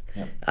fourth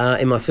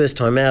in my first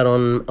time out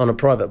on a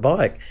private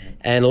bike,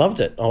 and loved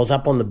it. I was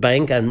up on the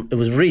bank, and it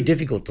was really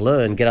difficult to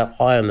learn, get up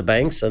high on the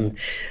banks,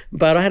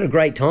 but I had a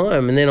great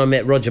time. And then I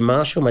met Roger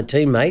Marshall, my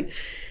teammate,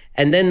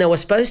 and then they were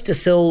supposed to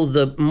sell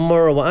the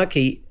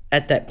Moriwaki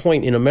at that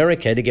point in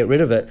America to get rid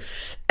of it.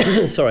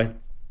 Sorry.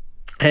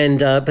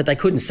 And but they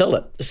couldn't sell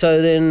it.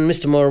 So then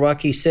Mr.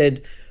 Moriwaki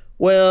said,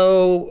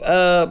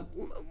 well,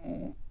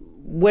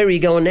 where are you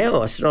going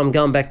now? I said, I'm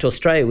going back to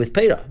Australia with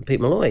Pete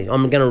Malloy.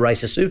 I'm going to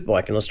race a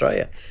superbike in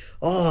Australia.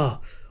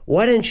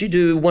 Why don't you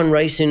do one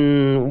race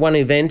in one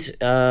event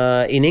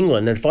in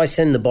England? And if I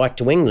send the bike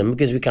to England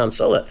because we can't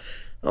sell it,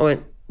 I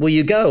went, will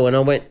you go? And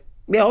I went,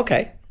 yeah,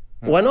 okay.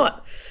 Why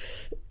not?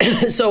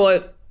 So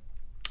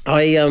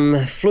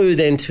I flew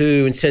then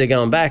to, instead of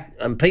going back,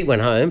 Pete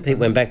went home. Pete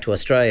went back to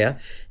Australia,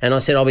 and I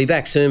said, I'll be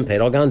back soon,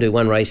 Pete. I'll go and do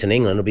one race in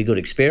England. It'll be a good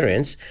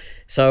experience.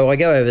 So I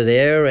go over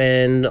there,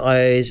 and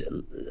I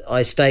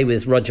stay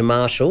with Roger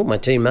Marshall, my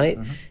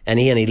teammate, and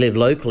he only lived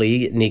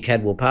locally near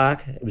Cadwell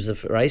Park. It was a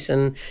race,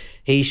 and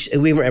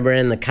we went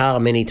around the car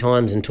many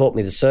times and taught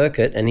me the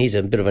circuit, and he's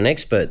a bit of an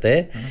expert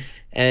there.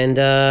 And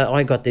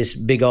I got this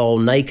big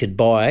old naked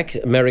bike,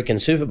 American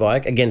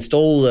superbike, against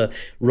all the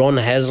Ron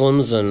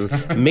Haslams and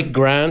Mick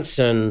Grants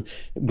and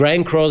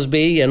Graham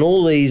Crosby and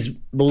all these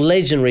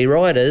legendary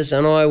riders.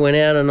 And I went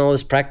out and I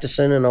was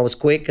practicing and I was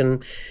quick.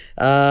 And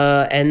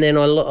then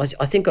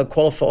I think I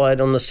qualified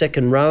on the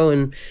second row.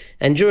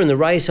 And during the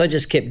race, I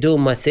just kept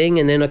doing my thing.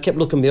 And then I kept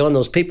looking behind. There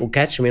was people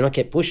catching me, and I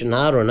kept pushing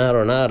harder and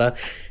harder and harder.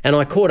 And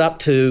I caught up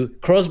to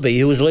Crosby,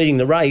 who was leading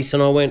the race.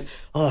 And I went,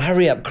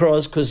 hurry up,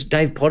 Cros, because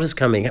Dave Potter's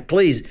coming.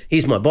 Please,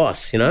 he's my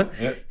boss,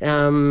 Yep.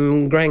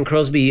 Graham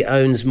Crosby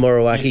owns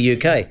Moriwaki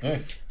UK. Yeah.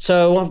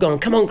 So I've gone,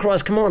 come on,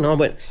 Cros, come on. I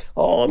went,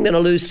 I'm going to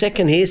lose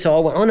second here. So I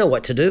went, I know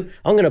what to do.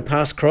 I'm going to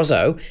pass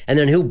Crozzo, and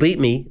then he'll beat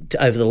me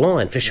over the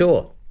line for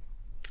sure.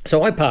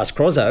 So I passed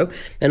Crozzo,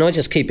 and I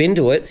just keep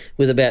into it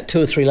with about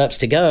 2 or 3 laps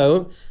to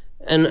go.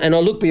 And I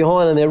looked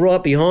behind, and they're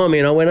right behind me,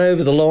 and I went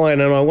over the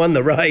line and I won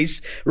the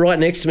race. Right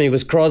next to me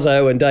was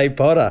Crozzo and Dave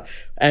Potter.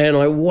 And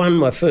I won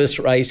my first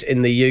race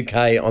in the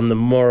UK on the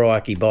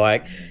Moriwaki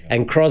bike,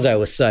 and Crozzo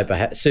was super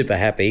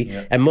happy,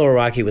 and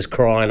Moriwaki was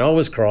crying. I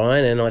was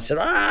crying, and I said,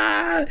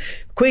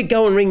 quick,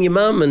 go and ring your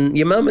mum and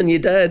your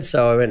dad.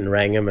 So I went and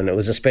rang them, and it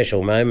was a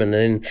special moment.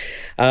 And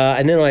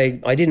then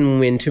I didn't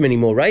win too many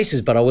more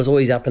races, but I was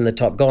always up in the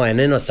top guy. And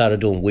then I started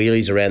doing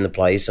wheelies around the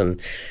place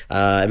and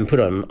put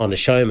on a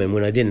showman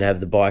when I didn't have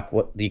the bike.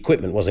 The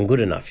equipment wasn't good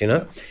enough,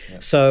 Yeah.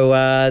 So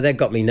that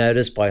got me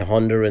noticed by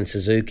Honda and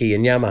Suzuki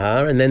and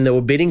Yamaha, and then they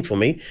were bidding for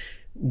me.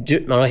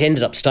 I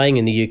ended up staying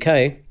in the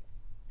UK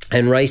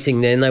and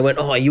racing. Then they went,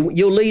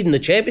 you're leading the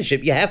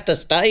championship, you have to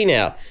stay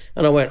now.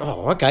 And I went,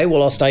 okay,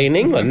 well, I'll stay in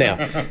England now.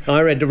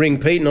 I had to ring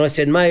Pete, and I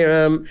said, mate,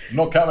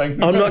 not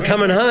coming. I'm not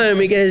coming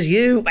home. He goes,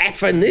 you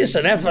effing this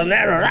and effing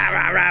that.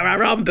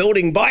 I'm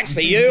building bikes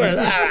for you.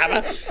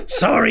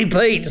 Sorry,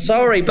 Pete,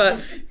 sorry.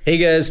 But he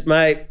goes,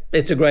 mate,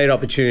 it's a great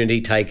opportunity,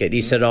 take it.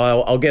 He said,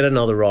 I'll get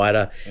another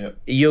rider.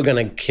 Yep. You're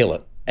going to kill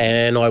it.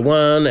 And I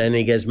won, and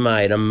he goes,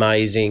 mate,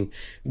 amazing.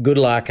 Good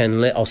luck,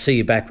 and I'll see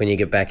you back when you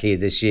get back here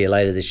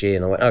later this year.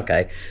 And I went,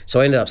 okay. So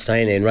I ended up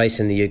staying there and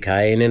racing the UK,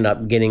 and ended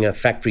up getting a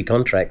factory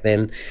contract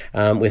then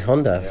with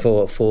Honda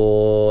for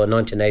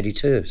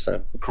 1982.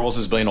 So Cross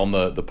has been on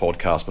the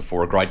podcast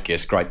before, a great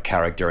guest, great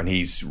character, and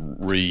he's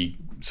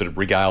sort of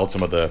regaled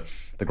some of the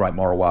great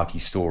Moriwaki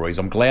stories.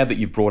 I'm glad that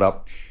you've brought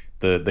up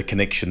the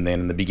connection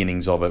then and the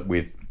beginnings of it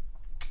with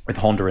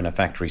Honda in a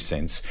factory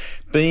sense.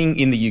 Being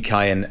in the UK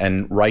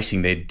and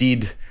racing there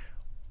did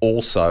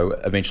also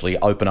eventually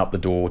open up the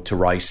door to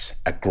race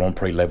at Grand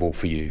Prix level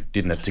for you,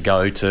 didn't it? To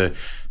go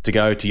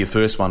to your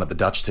first one at the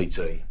Dutch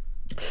TT.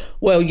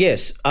 Well,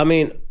 yes. I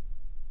mean,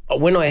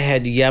 when I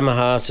had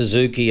Yamaha,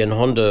 Suzuki and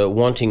Honda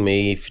wanting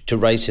me to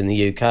race in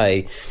the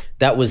UK,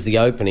 that was the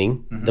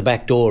opening, the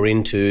back door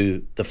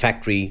into the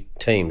factory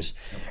teams.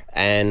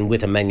 And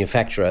with a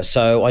manufacturer,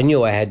 so I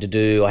knew I had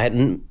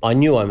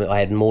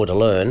more to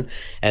learn,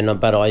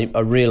 but I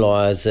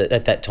realised that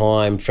at that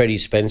time Freddie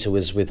Spencer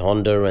was with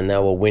Honda and they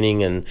were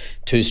winning and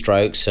 2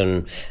 strokes,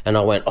 and I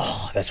went,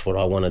 that's what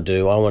I want to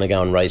do. I want to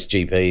go and race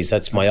GPs.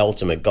 That's my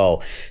ultimate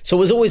goal. So it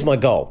was always my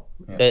goal.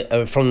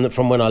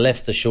 From when I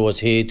left the shores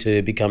here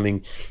to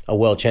becoming a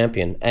world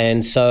champion,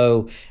 and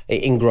so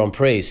in Grand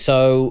Prix.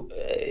 So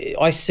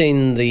I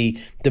seen the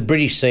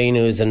British scene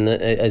as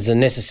a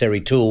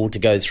necessary tool to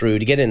go through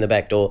to get in the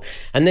back door,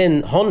 and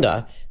then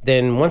Honda.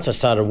 then once I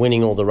started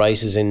winning all the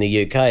races in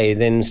the UK,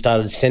 then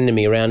started sending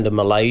me around to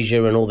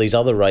Malaysia and all these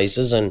other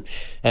races, and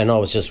I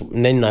was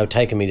and then they were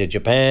taking me to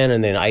Japan,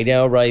 and then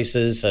 8-hour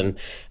races, and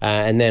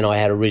then I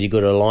had a really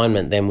good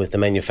alignment then with the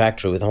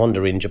manufacturer, with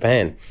Honda in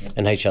Japan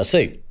and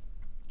HRC.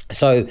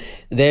 So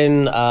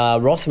then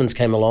Rothmans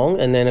came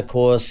along, and then of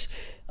course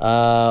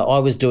I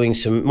was doing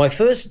my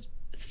first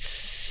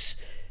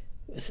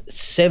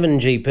 7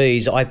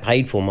 GPs I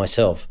paid for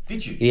myself.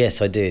 Did you? Yes,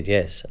 I did,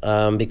 yes.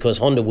 Because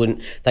Honda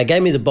wouldn't... They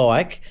gave me the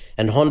bike,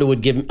 and Honda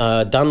would give...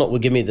 Dunlop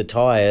would give me the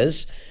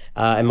tyres.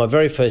 And my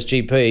very first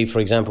GP, for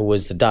example,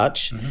 was the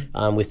Dutch,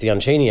 with the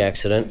Uncini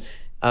accident. Yes.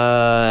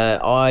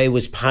 I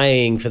was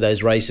paying for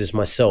those races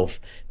myself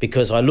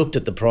because I looked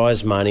at the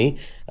prize money,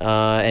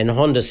 and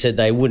Honda said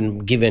they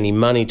wouldn't give any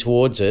money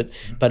towards it.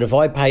 But if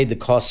I paid the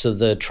costs of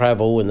the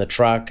travel and the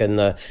truck and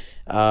the...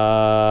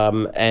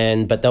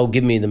 but they'll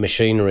give me the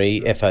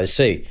machinery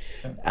FOC,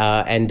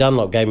 and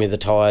Dunlop gave me the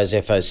tyres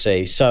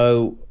FOC.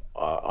 So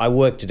I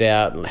worked it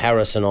out, and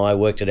Harris and I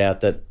worked it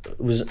out that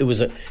it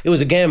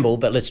was a gamble,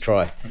 but let's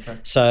try. Okay.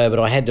 So, but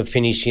I had to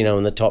finish,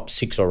 in the top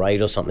 6 or 8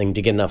 or something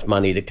to get enough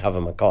money to cover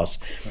my costs,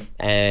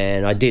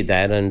 and I did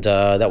that, and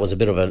that was a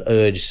bit of an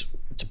urge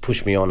to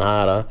push me on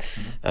harder,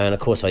 and of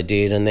course I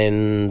did. And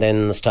then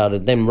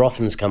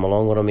Rothmans come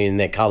along, wanted me in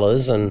their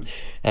colours, and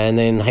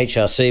then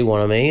HRC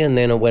wanted me, and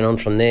then it went on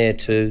from there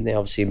to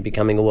obviously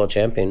becoming a world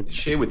champion.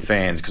 Share with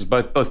fans, because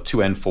both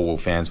 2 and 4 wheel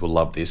fans will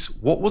love this.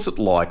 What was it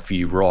like for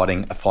you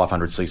riding a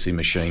 500cc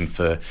machine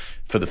for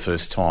the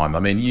first time? I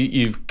mean,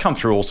 you've come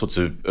through all sorts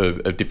of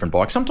different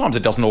bikes. Sometimes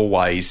it doesn't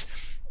always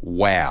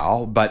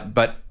wow,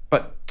 but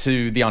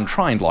to the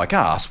untrained like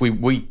us,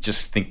 we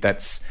just think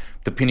that's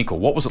the pinnacle.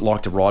 What was it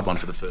like to ride one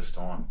for the first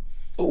time?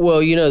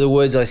 Well, the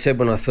words I said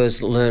when I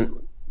first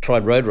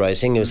tried road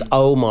racing, it was,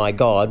 oh my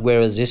God,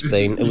 where has this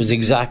been? It was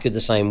exactly the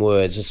same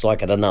words. It's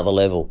like at another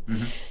level.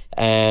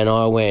 And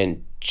I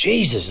went,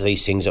 Jesus,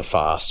 these things are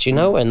fast,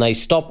 and they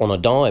stop on a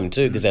dime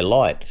too because they're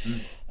light.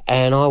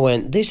 And I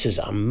went, this is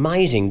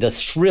amazing. The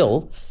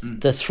thrill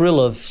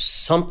of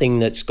something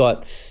that's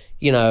got,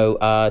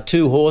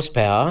 2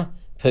 horsepower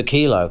per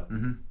kilo.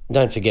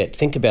 Don't forget,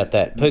 think about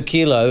that. Per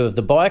kilo of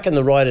the bike and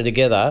the rider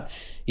together,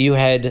 you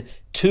had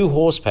 2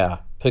 horsepower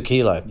per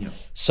kilo. Yep.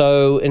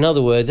 So, in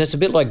other words, that's a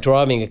bit like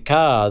driving a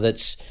car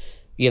that's,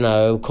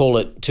 call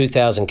it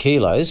 2,000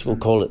 kilos, we'll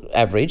call it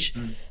average.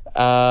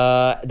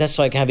 That's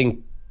like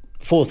having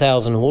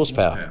 4,000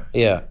 horsepower.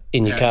 Yeah,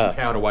 in your car.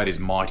 Power to weight is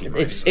mighty.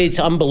 It's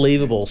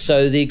unbelievable.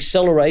 So the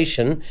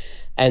acceleration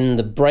and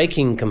the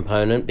braking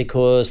component,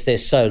 because they're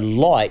so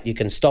light, you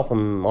can stop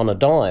them on a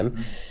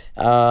dime,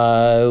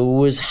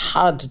 was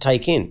hard to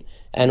take in,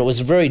 and it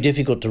was very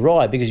difficult to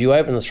ride because you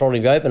open the throttle.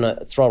 If you open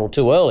a throttle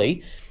too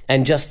early,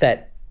 and just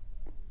that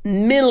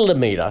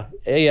millimetre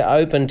you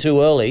open too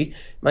early,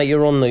 mate,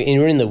 you're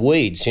in the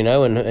weeds,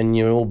 and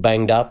you're all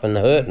banged up and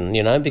hurting,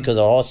 because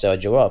the horse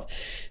side you off.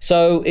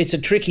 So it's a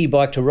tricky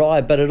bike to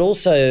ride, but it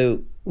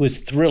also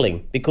was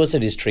thrilling because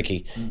it is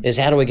tricky. Is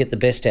how do I get the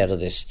best out of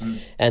this?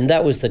 And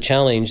that was the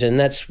challenge, and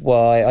that's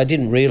why I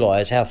didn't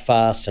realise how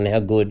fast and how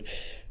good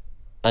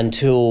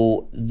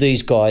until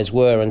these guys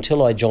were,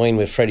 until I joined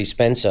with Freddie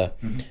Spencer.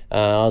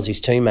 I was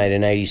his teammate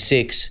in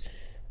 86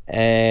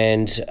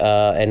 and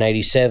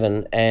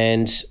 87,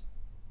 and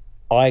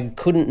I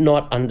couldn't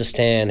not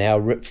understand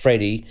how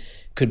Freddie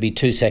could be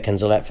 2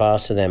 seconds a lap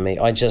faster than me.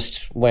 I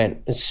just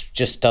went,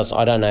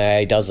 I don't know how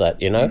he does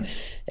that,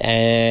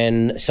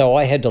 And so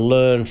I had to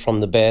learn from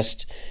the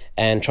best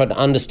and try to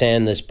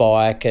understand this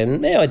bike,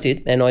 and I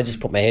did, and I just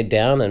put my head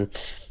down and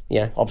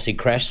obviously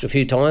crashed a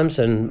few times,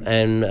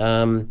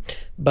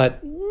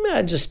 but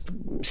I just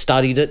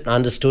studied it,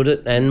 understood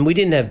it, and we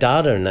didn't have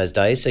data in those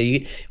days, so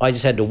I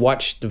just had to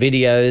watch the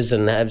videos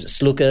and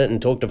look at it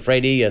and talk to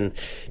Freddie and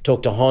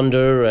talk to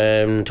Honda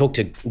and talk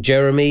to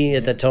Jeremy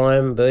at that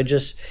time,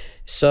 Burgess.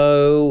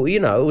 So, it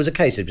was a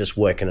case of just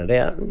working it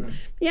out. And,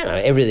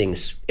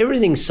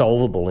 everything's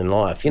solvable in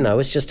life.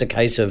 It's just a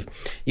case of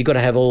you got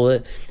to have all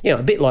the,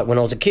 a bit like when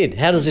I was a kid.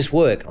 How does this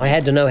work? I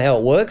had to know how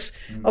it works.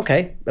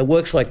 Okay, it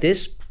works like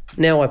this.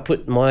 Now I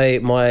put my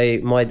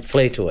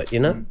flair to it,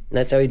 And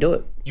that's how you do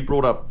it. You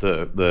brought up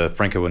the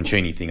Franco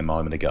Uncini thing a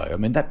moment ago. I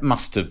mean, that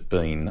must have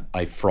been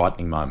a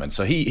frightening moment.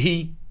 So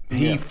he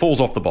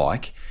falls off the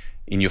bike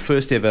in your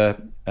first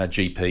ever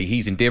GP.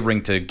 He's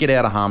endeavouring to get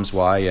out of harm's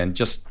way, and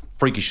just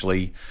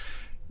freakishly,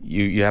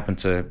 you happen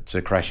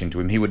to crash into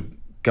him. He would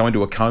go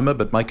into a coma,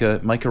 but make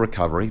a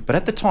recovery. But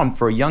at the time,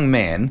 for a young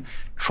man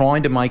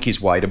trying to make his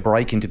way to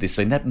break into this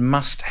scene, that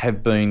must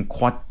have been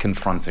quite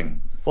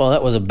confronting. Well,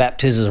 that was a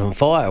baptism of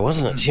fire,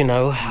 wasn't it?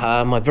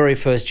 My very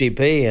first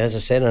GP, as I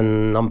said,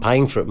 and I'm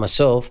paying for it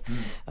myself.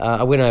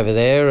 I went over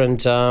there,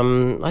 and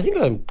I think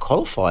I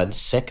qualified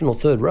 2nd or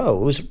 3rd row.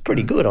 It was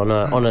pretty good on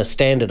a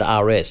standard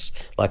RS,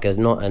 like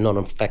not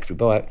a factory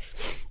bike,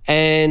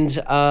 and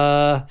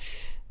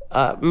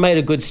made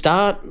a good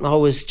start. I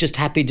was just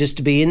happy just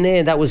to be in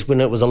there. That was when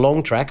it was a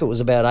long track. It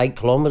was about 8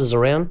 kilometres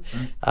around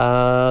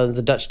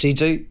the Dutch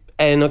T2,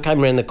 and I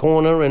came around the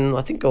corner, and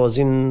I think I was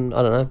in,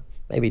 I don't know,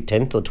 maybe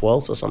 10th or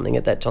 12th or something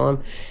at that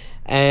time.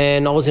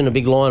 And I was in a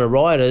big line of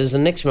riders,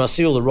 and next to me I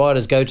see all the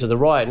riders go to the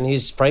right, and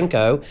here's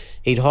Franco.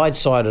 He'd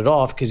hide-sided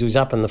off because he was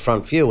up in the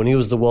front field, and he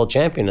was the world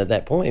champion at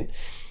that point.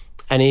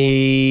 And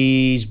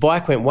his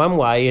bike went one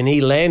way, and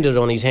he landed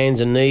on his hands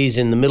and knees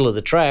in the middle of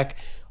the track.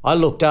 I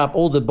looked up,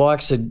 all the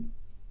bikes had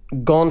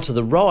gone to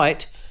the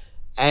right,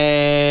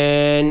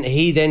 and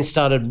he then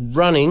started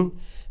running,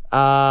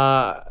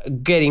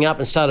 getting up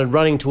and started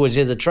running towards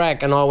the other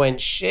track, and I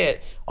went,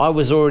 shit, I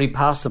was already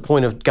past the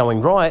point of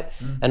going right,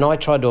 and I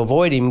tried to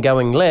avoid him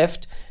going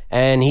left,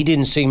 and he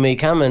didn't see me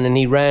coming, and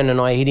he ran, and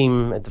I hit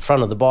him at the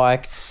front of the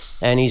bike,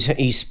 and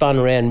he spun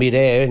around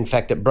mid-air. In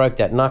fact, it broke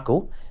that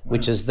knuckle,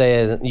 which is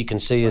there. You can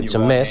see it's a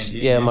mess.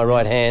 My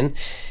right hand.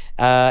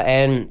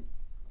 And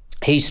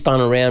he spun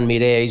around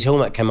mid-air. His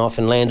helmet came off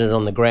and landed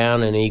on the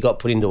ground, and he got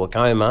put into a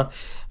coma.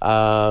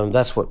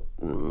 That's what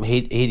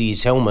hit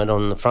his helmet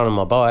on the front of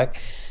my bike.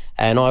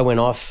 And I went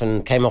off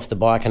and came off the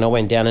bike, and I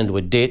went down into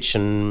a ditch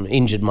and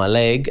injured my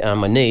leg,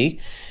 my knee.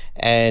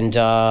 And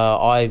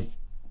I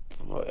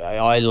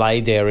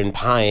lay there in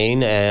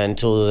pain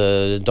until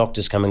the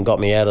doctors come and got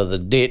me out of the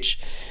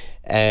ditch.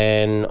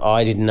 And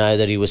I didn't know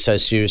that he was so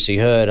seriously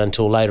hurt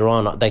until later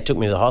on. They took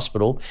me to the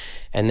hospital,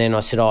 and then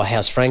I said,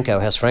 how's Franco,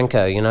 and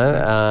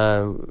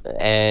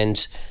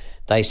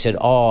they said,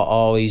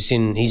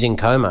 he's in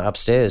coma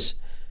upstairs.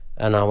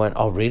 And I went,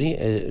 oh, really?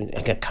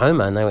 A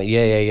coma? And they went,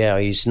 yeah,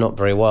 he's not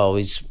very well.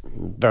 He's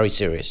very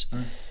serious.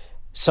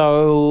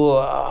 So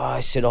I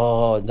said,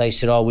 they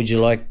said, would you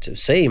like to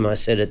see him? I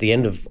said,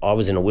 I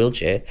was in a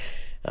wheelchair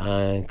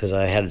because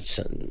I had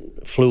some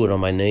fluid on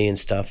my knee and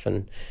stuff.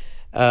 And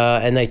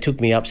they took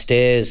me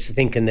upstairs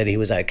thinking that he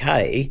was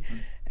okay.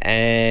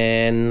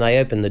 And they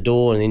opened the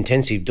door, an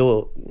intensive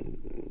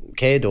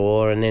care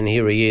door, and then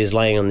here he is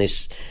laying on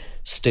this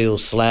steel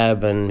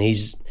slab, and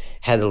he's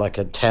had like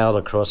a towel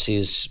across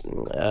his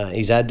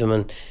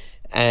abdomen,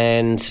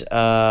 and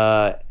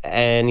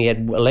he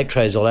had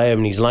electrodes all over him,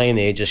 and he's laying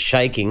there just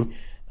shaking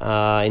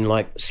in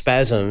like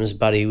spasms,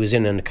 but he was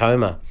in a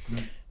coma.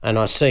 And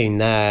I seen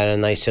that,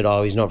 and they said,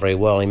 he's not very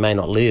well, he may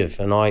not live.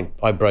 And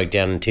I broke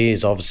down in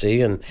tears,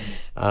 obviously, and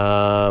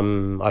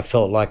I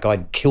felt like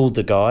I'd killed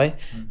the guy,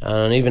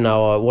 and even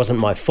though it wasn't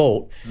my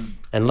fault.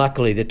 And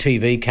luckily the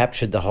TV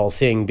captured the whole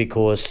thing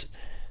because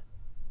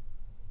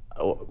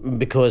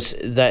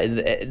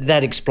that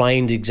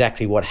explained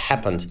exactly what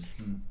happened.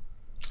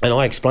 And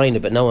I explained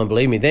it, but no one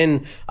believed me.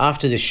 Then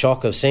after the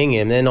shock of seeing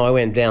him, then I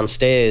went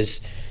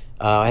downstairs.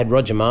 I had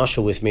Roger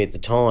Marshall with me at the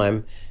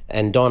time,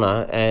 and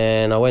Donna,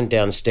 and I went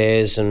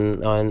downstairs,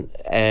 and I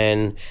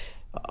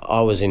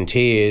was in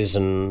tears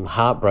and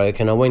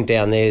heartbroken. I went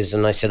down there,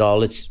 and they said,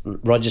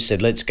 Roger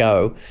said, let's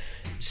go.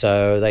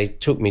 So they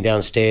took me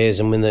downstairs,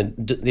 and when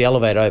the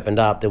elevator opened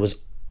up, there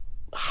was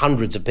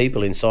hundreds of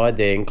people inside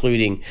there,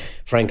 including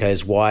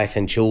Franco's wife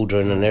and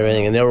children and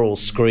everything, and they're all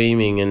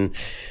screaming, and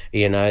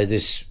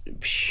this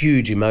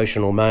huge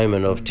emotional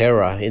moment of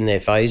terror in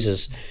their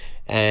faces.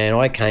 And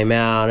I came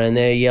out, and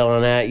they're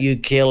yelling out, "You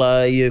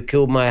killer, you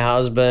killed my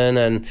husband,"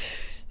 and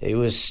it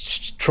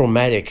was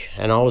traumatic.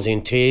 And I was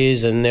in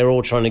tears, and they're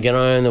all trying to get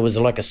home. There was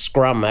like a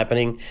scrum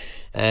happening,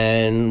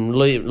 and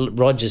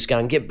Roger's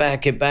going, get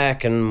back,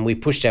 and we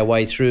pushed our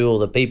way through all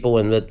the people,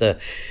 and that the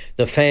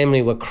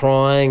family were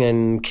crying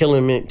and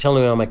killing me,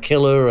 telling me I'm a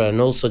killer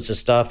and all sorts of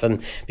stuff,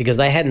 and because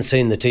they hadn't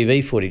seen the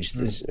TV footage.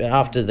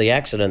 After the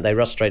accident, they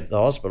rushed straight to the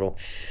hospital.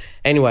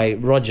 Anyway,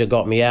 Roger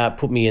got me out,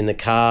 put me in the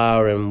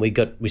car, and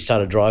we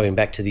started driving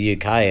back to the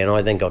UK, and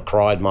I think I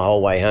cried my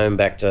whole way home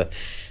back to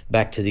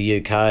the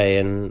UK,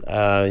 and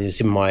it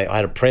was I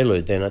had a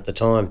Prelude then at the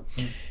time.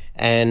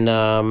 And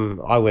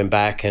I went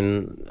back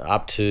and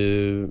up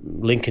to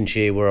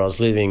Lincolnshire where I was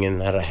living,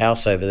 and had a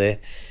house over there,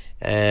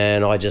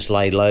 and I just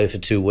laid low for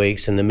 2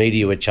 weeks, and the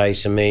media were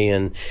chasing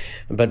me,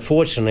 but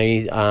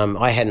fortunately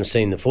I hadn't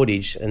seen the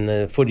footage, and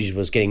the footage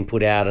was getting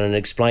put out, and it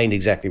explained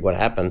exactly what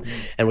happened,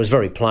 and it was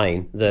very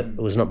plain that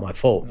it was not my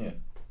fault.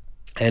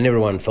 And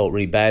everyone felt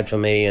really bad for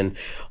me, and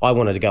I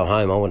wanted to go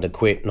home. I wanted to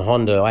quit. And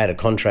I had a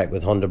contract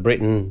with Honda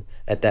Britain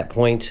at that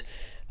point.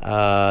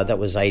 That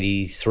was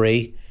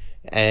 83.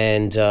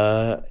 And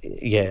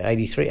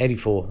 83,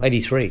 84,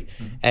 83.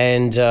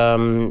 And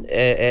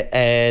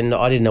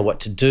I didn't know what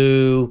to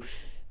do.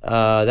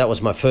 That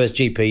was my first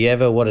GP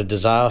ever. What a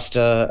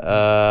disaster.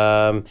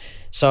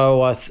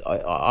 So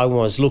I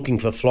was looking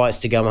for flights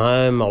to come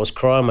home. I was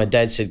crying. My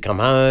dad said, come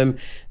home.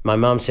 My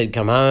mum said,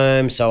 come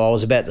home. So I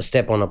was about to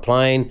step on a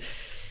plane.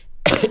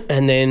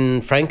 And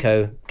then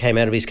Franco came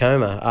out of his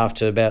coma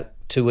after about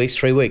 2 weeks,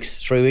 3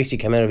 weeks. 3 weeks he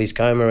came out of his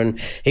coma, and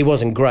he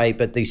wasn't great,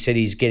 but they said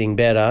he's getting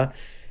better.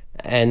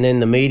 And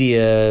then the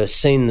media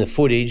seen the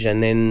footage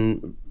and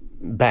then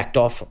backed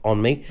off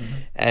on me,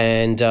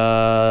 and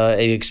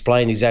it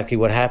explained exactly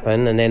what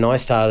happened. And then I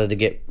started to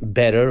get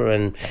better,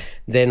 and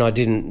then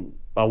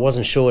I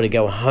wasn't sure to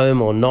go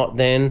home or not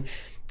then.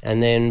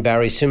 And then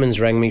Barry Simmons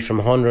rang me from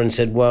Honda and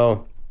said,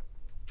 well,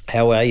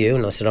 how are you?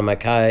 And I said, I'm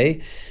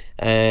okay.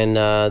 And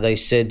they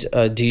said,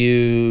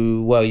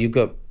 you've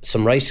got a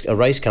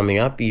race coming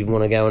up. You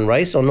want to go and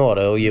race or not?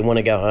 Or you want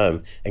to go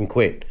home and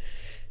quit?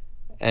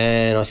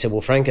 And I said,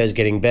 well, Franco's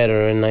getting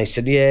better. And they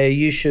said, yeah,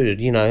 you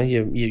should,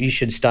 you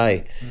should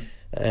stay.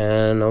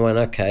 And I went,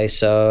 okay.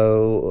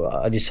 So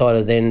I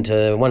decided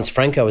then once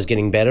Franco was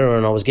getting better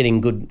and I was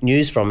getting good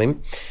news from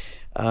him,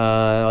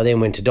 I then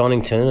went to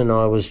Donington and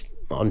I was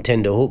on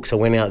tender hooks. I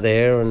went out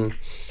there and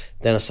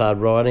then I started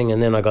riding, and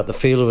then I got the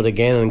feel of it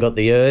again and got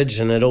the urge,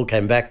 and it all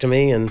came back to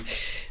me, and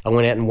I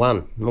went out and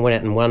won. I went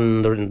out and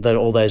won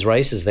all those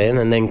races then,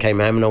 and then came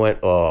home and I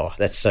went, oh,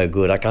 that's so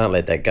good. I can't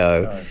let that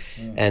go. Right,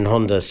 yeah. And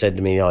Honda said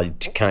to me, oh, you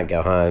can't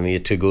go home. You're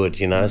too good,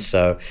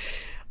 So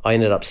I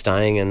ended up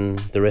staying, and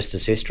the rest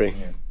is history.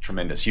 Yeah,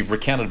 tremendous. You've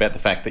recounted about the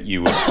fact that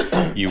you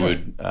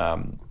would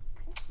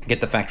get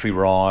the factory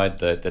ride,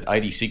 that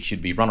 86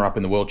 you'd be runner-up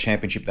in the World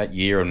Championship that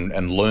year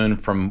and learn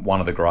from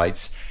one of the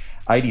greats.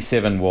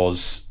 87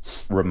 was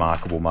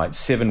remarkable, mate.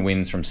 7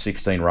 wins from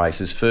 16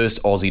 races.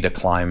 First Aussie to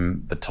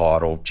claim the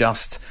title.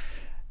 Just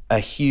a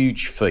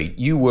huge feat.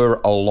 You were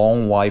a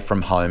long way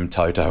from home,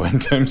 Toto, in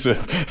terms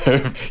of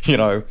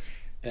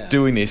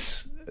doing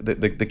this.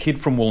 The kid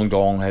from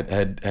Wollongong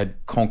had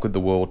conquered the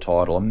world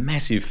title. A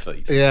massive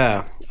feat.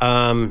 Yeah.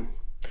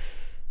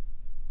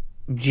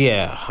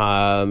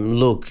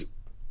 Look,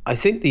 I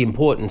think the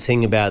important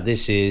thing about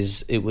this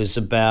is it was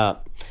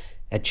about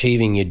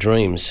achieving your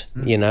dreams,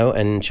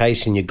 and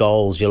chasing your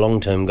goals, your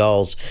long-term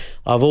goals.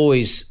 I've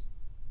always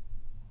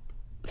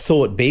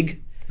thought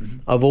big.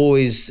 I've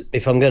always,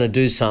 if I'm going to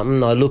do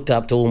something, I looked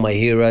up to all my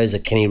heroes,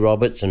 Kenny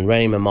Roberts and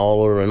Randy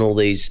Mamola and all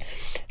these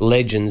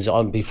legends.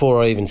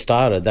 Before I even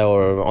started, they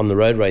were on the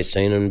road race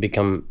scene and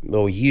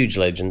were huge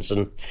legends.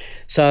 And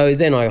so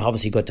then I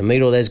obviously got to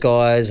meet all those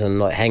guys and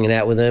like hanging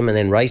out with them and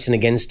then racing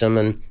against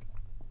them.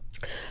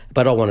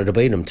 But I wanted to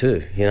beat them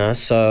too,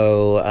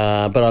 So,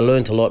 but I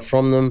learned a lot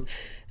from them.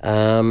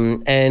 I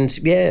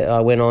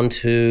went on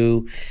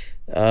to,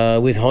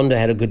 with Honda,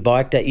 had a good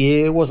bike that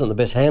year. It wasn't the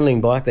best handling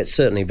bike, but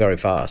certainly very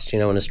fast, in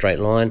a straight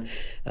line.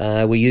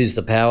 We used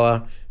the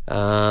power,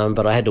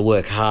 but I had to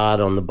work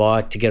hard on the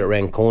bike to get it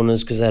around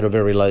corners because they had a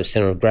very low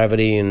centre of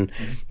gravity and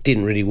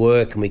didn't really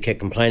work, and we kept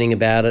complaining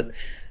about it.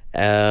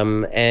 I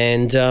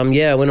went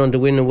on to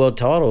win the world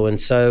title, and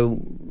so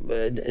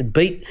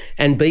beat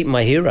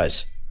my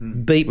heroes.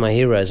 Beat my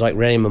heroes like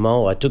Randy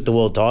Mamola. I took the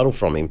world title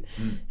from him,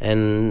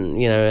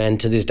 and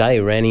to this day,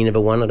 Randy never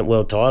won a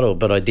world title,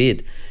 but I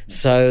did.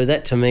 So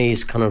that to me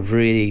is kind of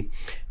really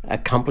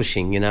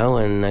accomplishing,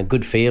 and a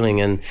good feeling.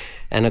 And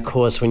of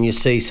course, when you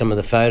see some of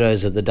the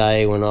photos of the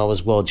day when I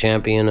was world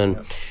champion,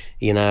 and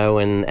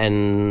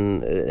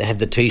and have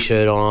the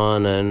T-shirt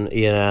on, and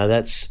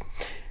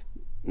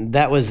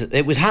it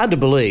was hard to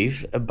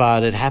believe,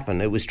 but it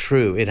happened. It was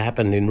true. It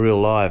happened in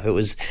real life.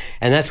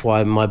 And that's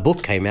why my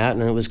book came out,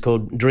 and it was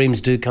called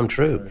Dreams Do Come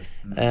True.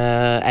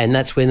 And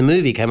that's where the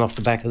movie came off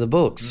the back of the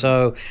book.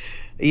 So,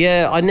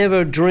 yeah, I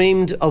never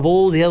dreamed of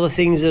all the other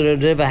things that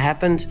had ever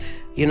happened.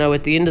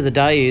 At the end of the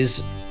day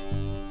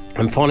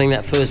I'm finding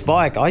that first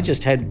bike. I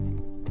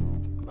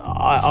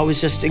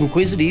was just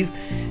inquisitive,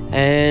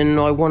 and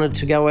I wanted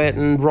to go out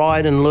and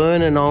ride and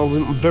learn, and I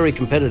was very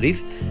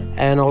competitive,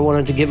 and I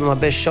wanted to give it my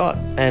best shot.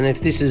 And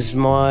if this is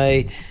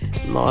my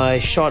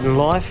shot in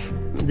life,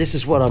 this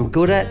is what I'm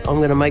good at, I'm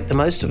going to make the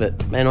most of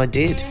it, and I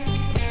did.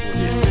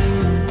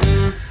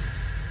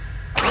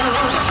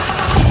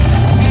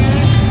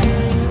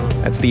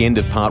 That's the end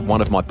of part 1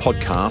 of my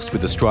podcast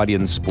with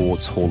Australian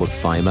Sports Hall of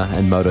Famer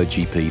and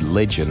MotoGP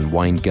legend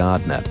Wayne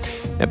Gardner.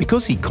 Now,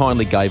 because he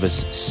kindly gave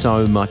us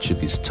so much of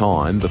his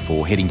time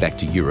before heading back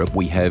to Europe,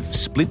 we have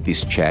split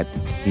this chat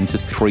into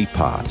 3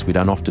 parts. We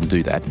don't often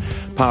do that.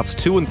 Parts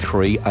 2 and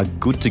 3 are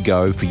good to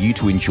go for you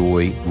to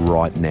enjoy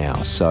right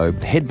now. So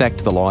head back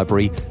to the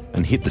library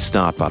and hit the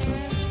start button.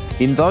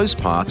 In those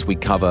parts, we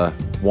cover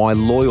why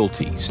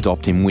loyalty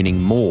stopped him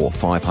winning more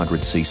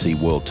 500cc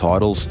world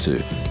titles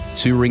to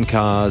touring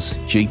cars,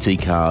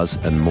 GT cars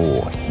and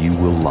more. You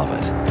will love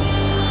it.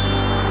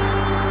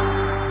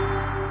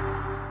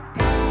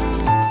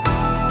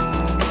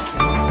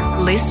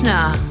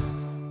 Listener.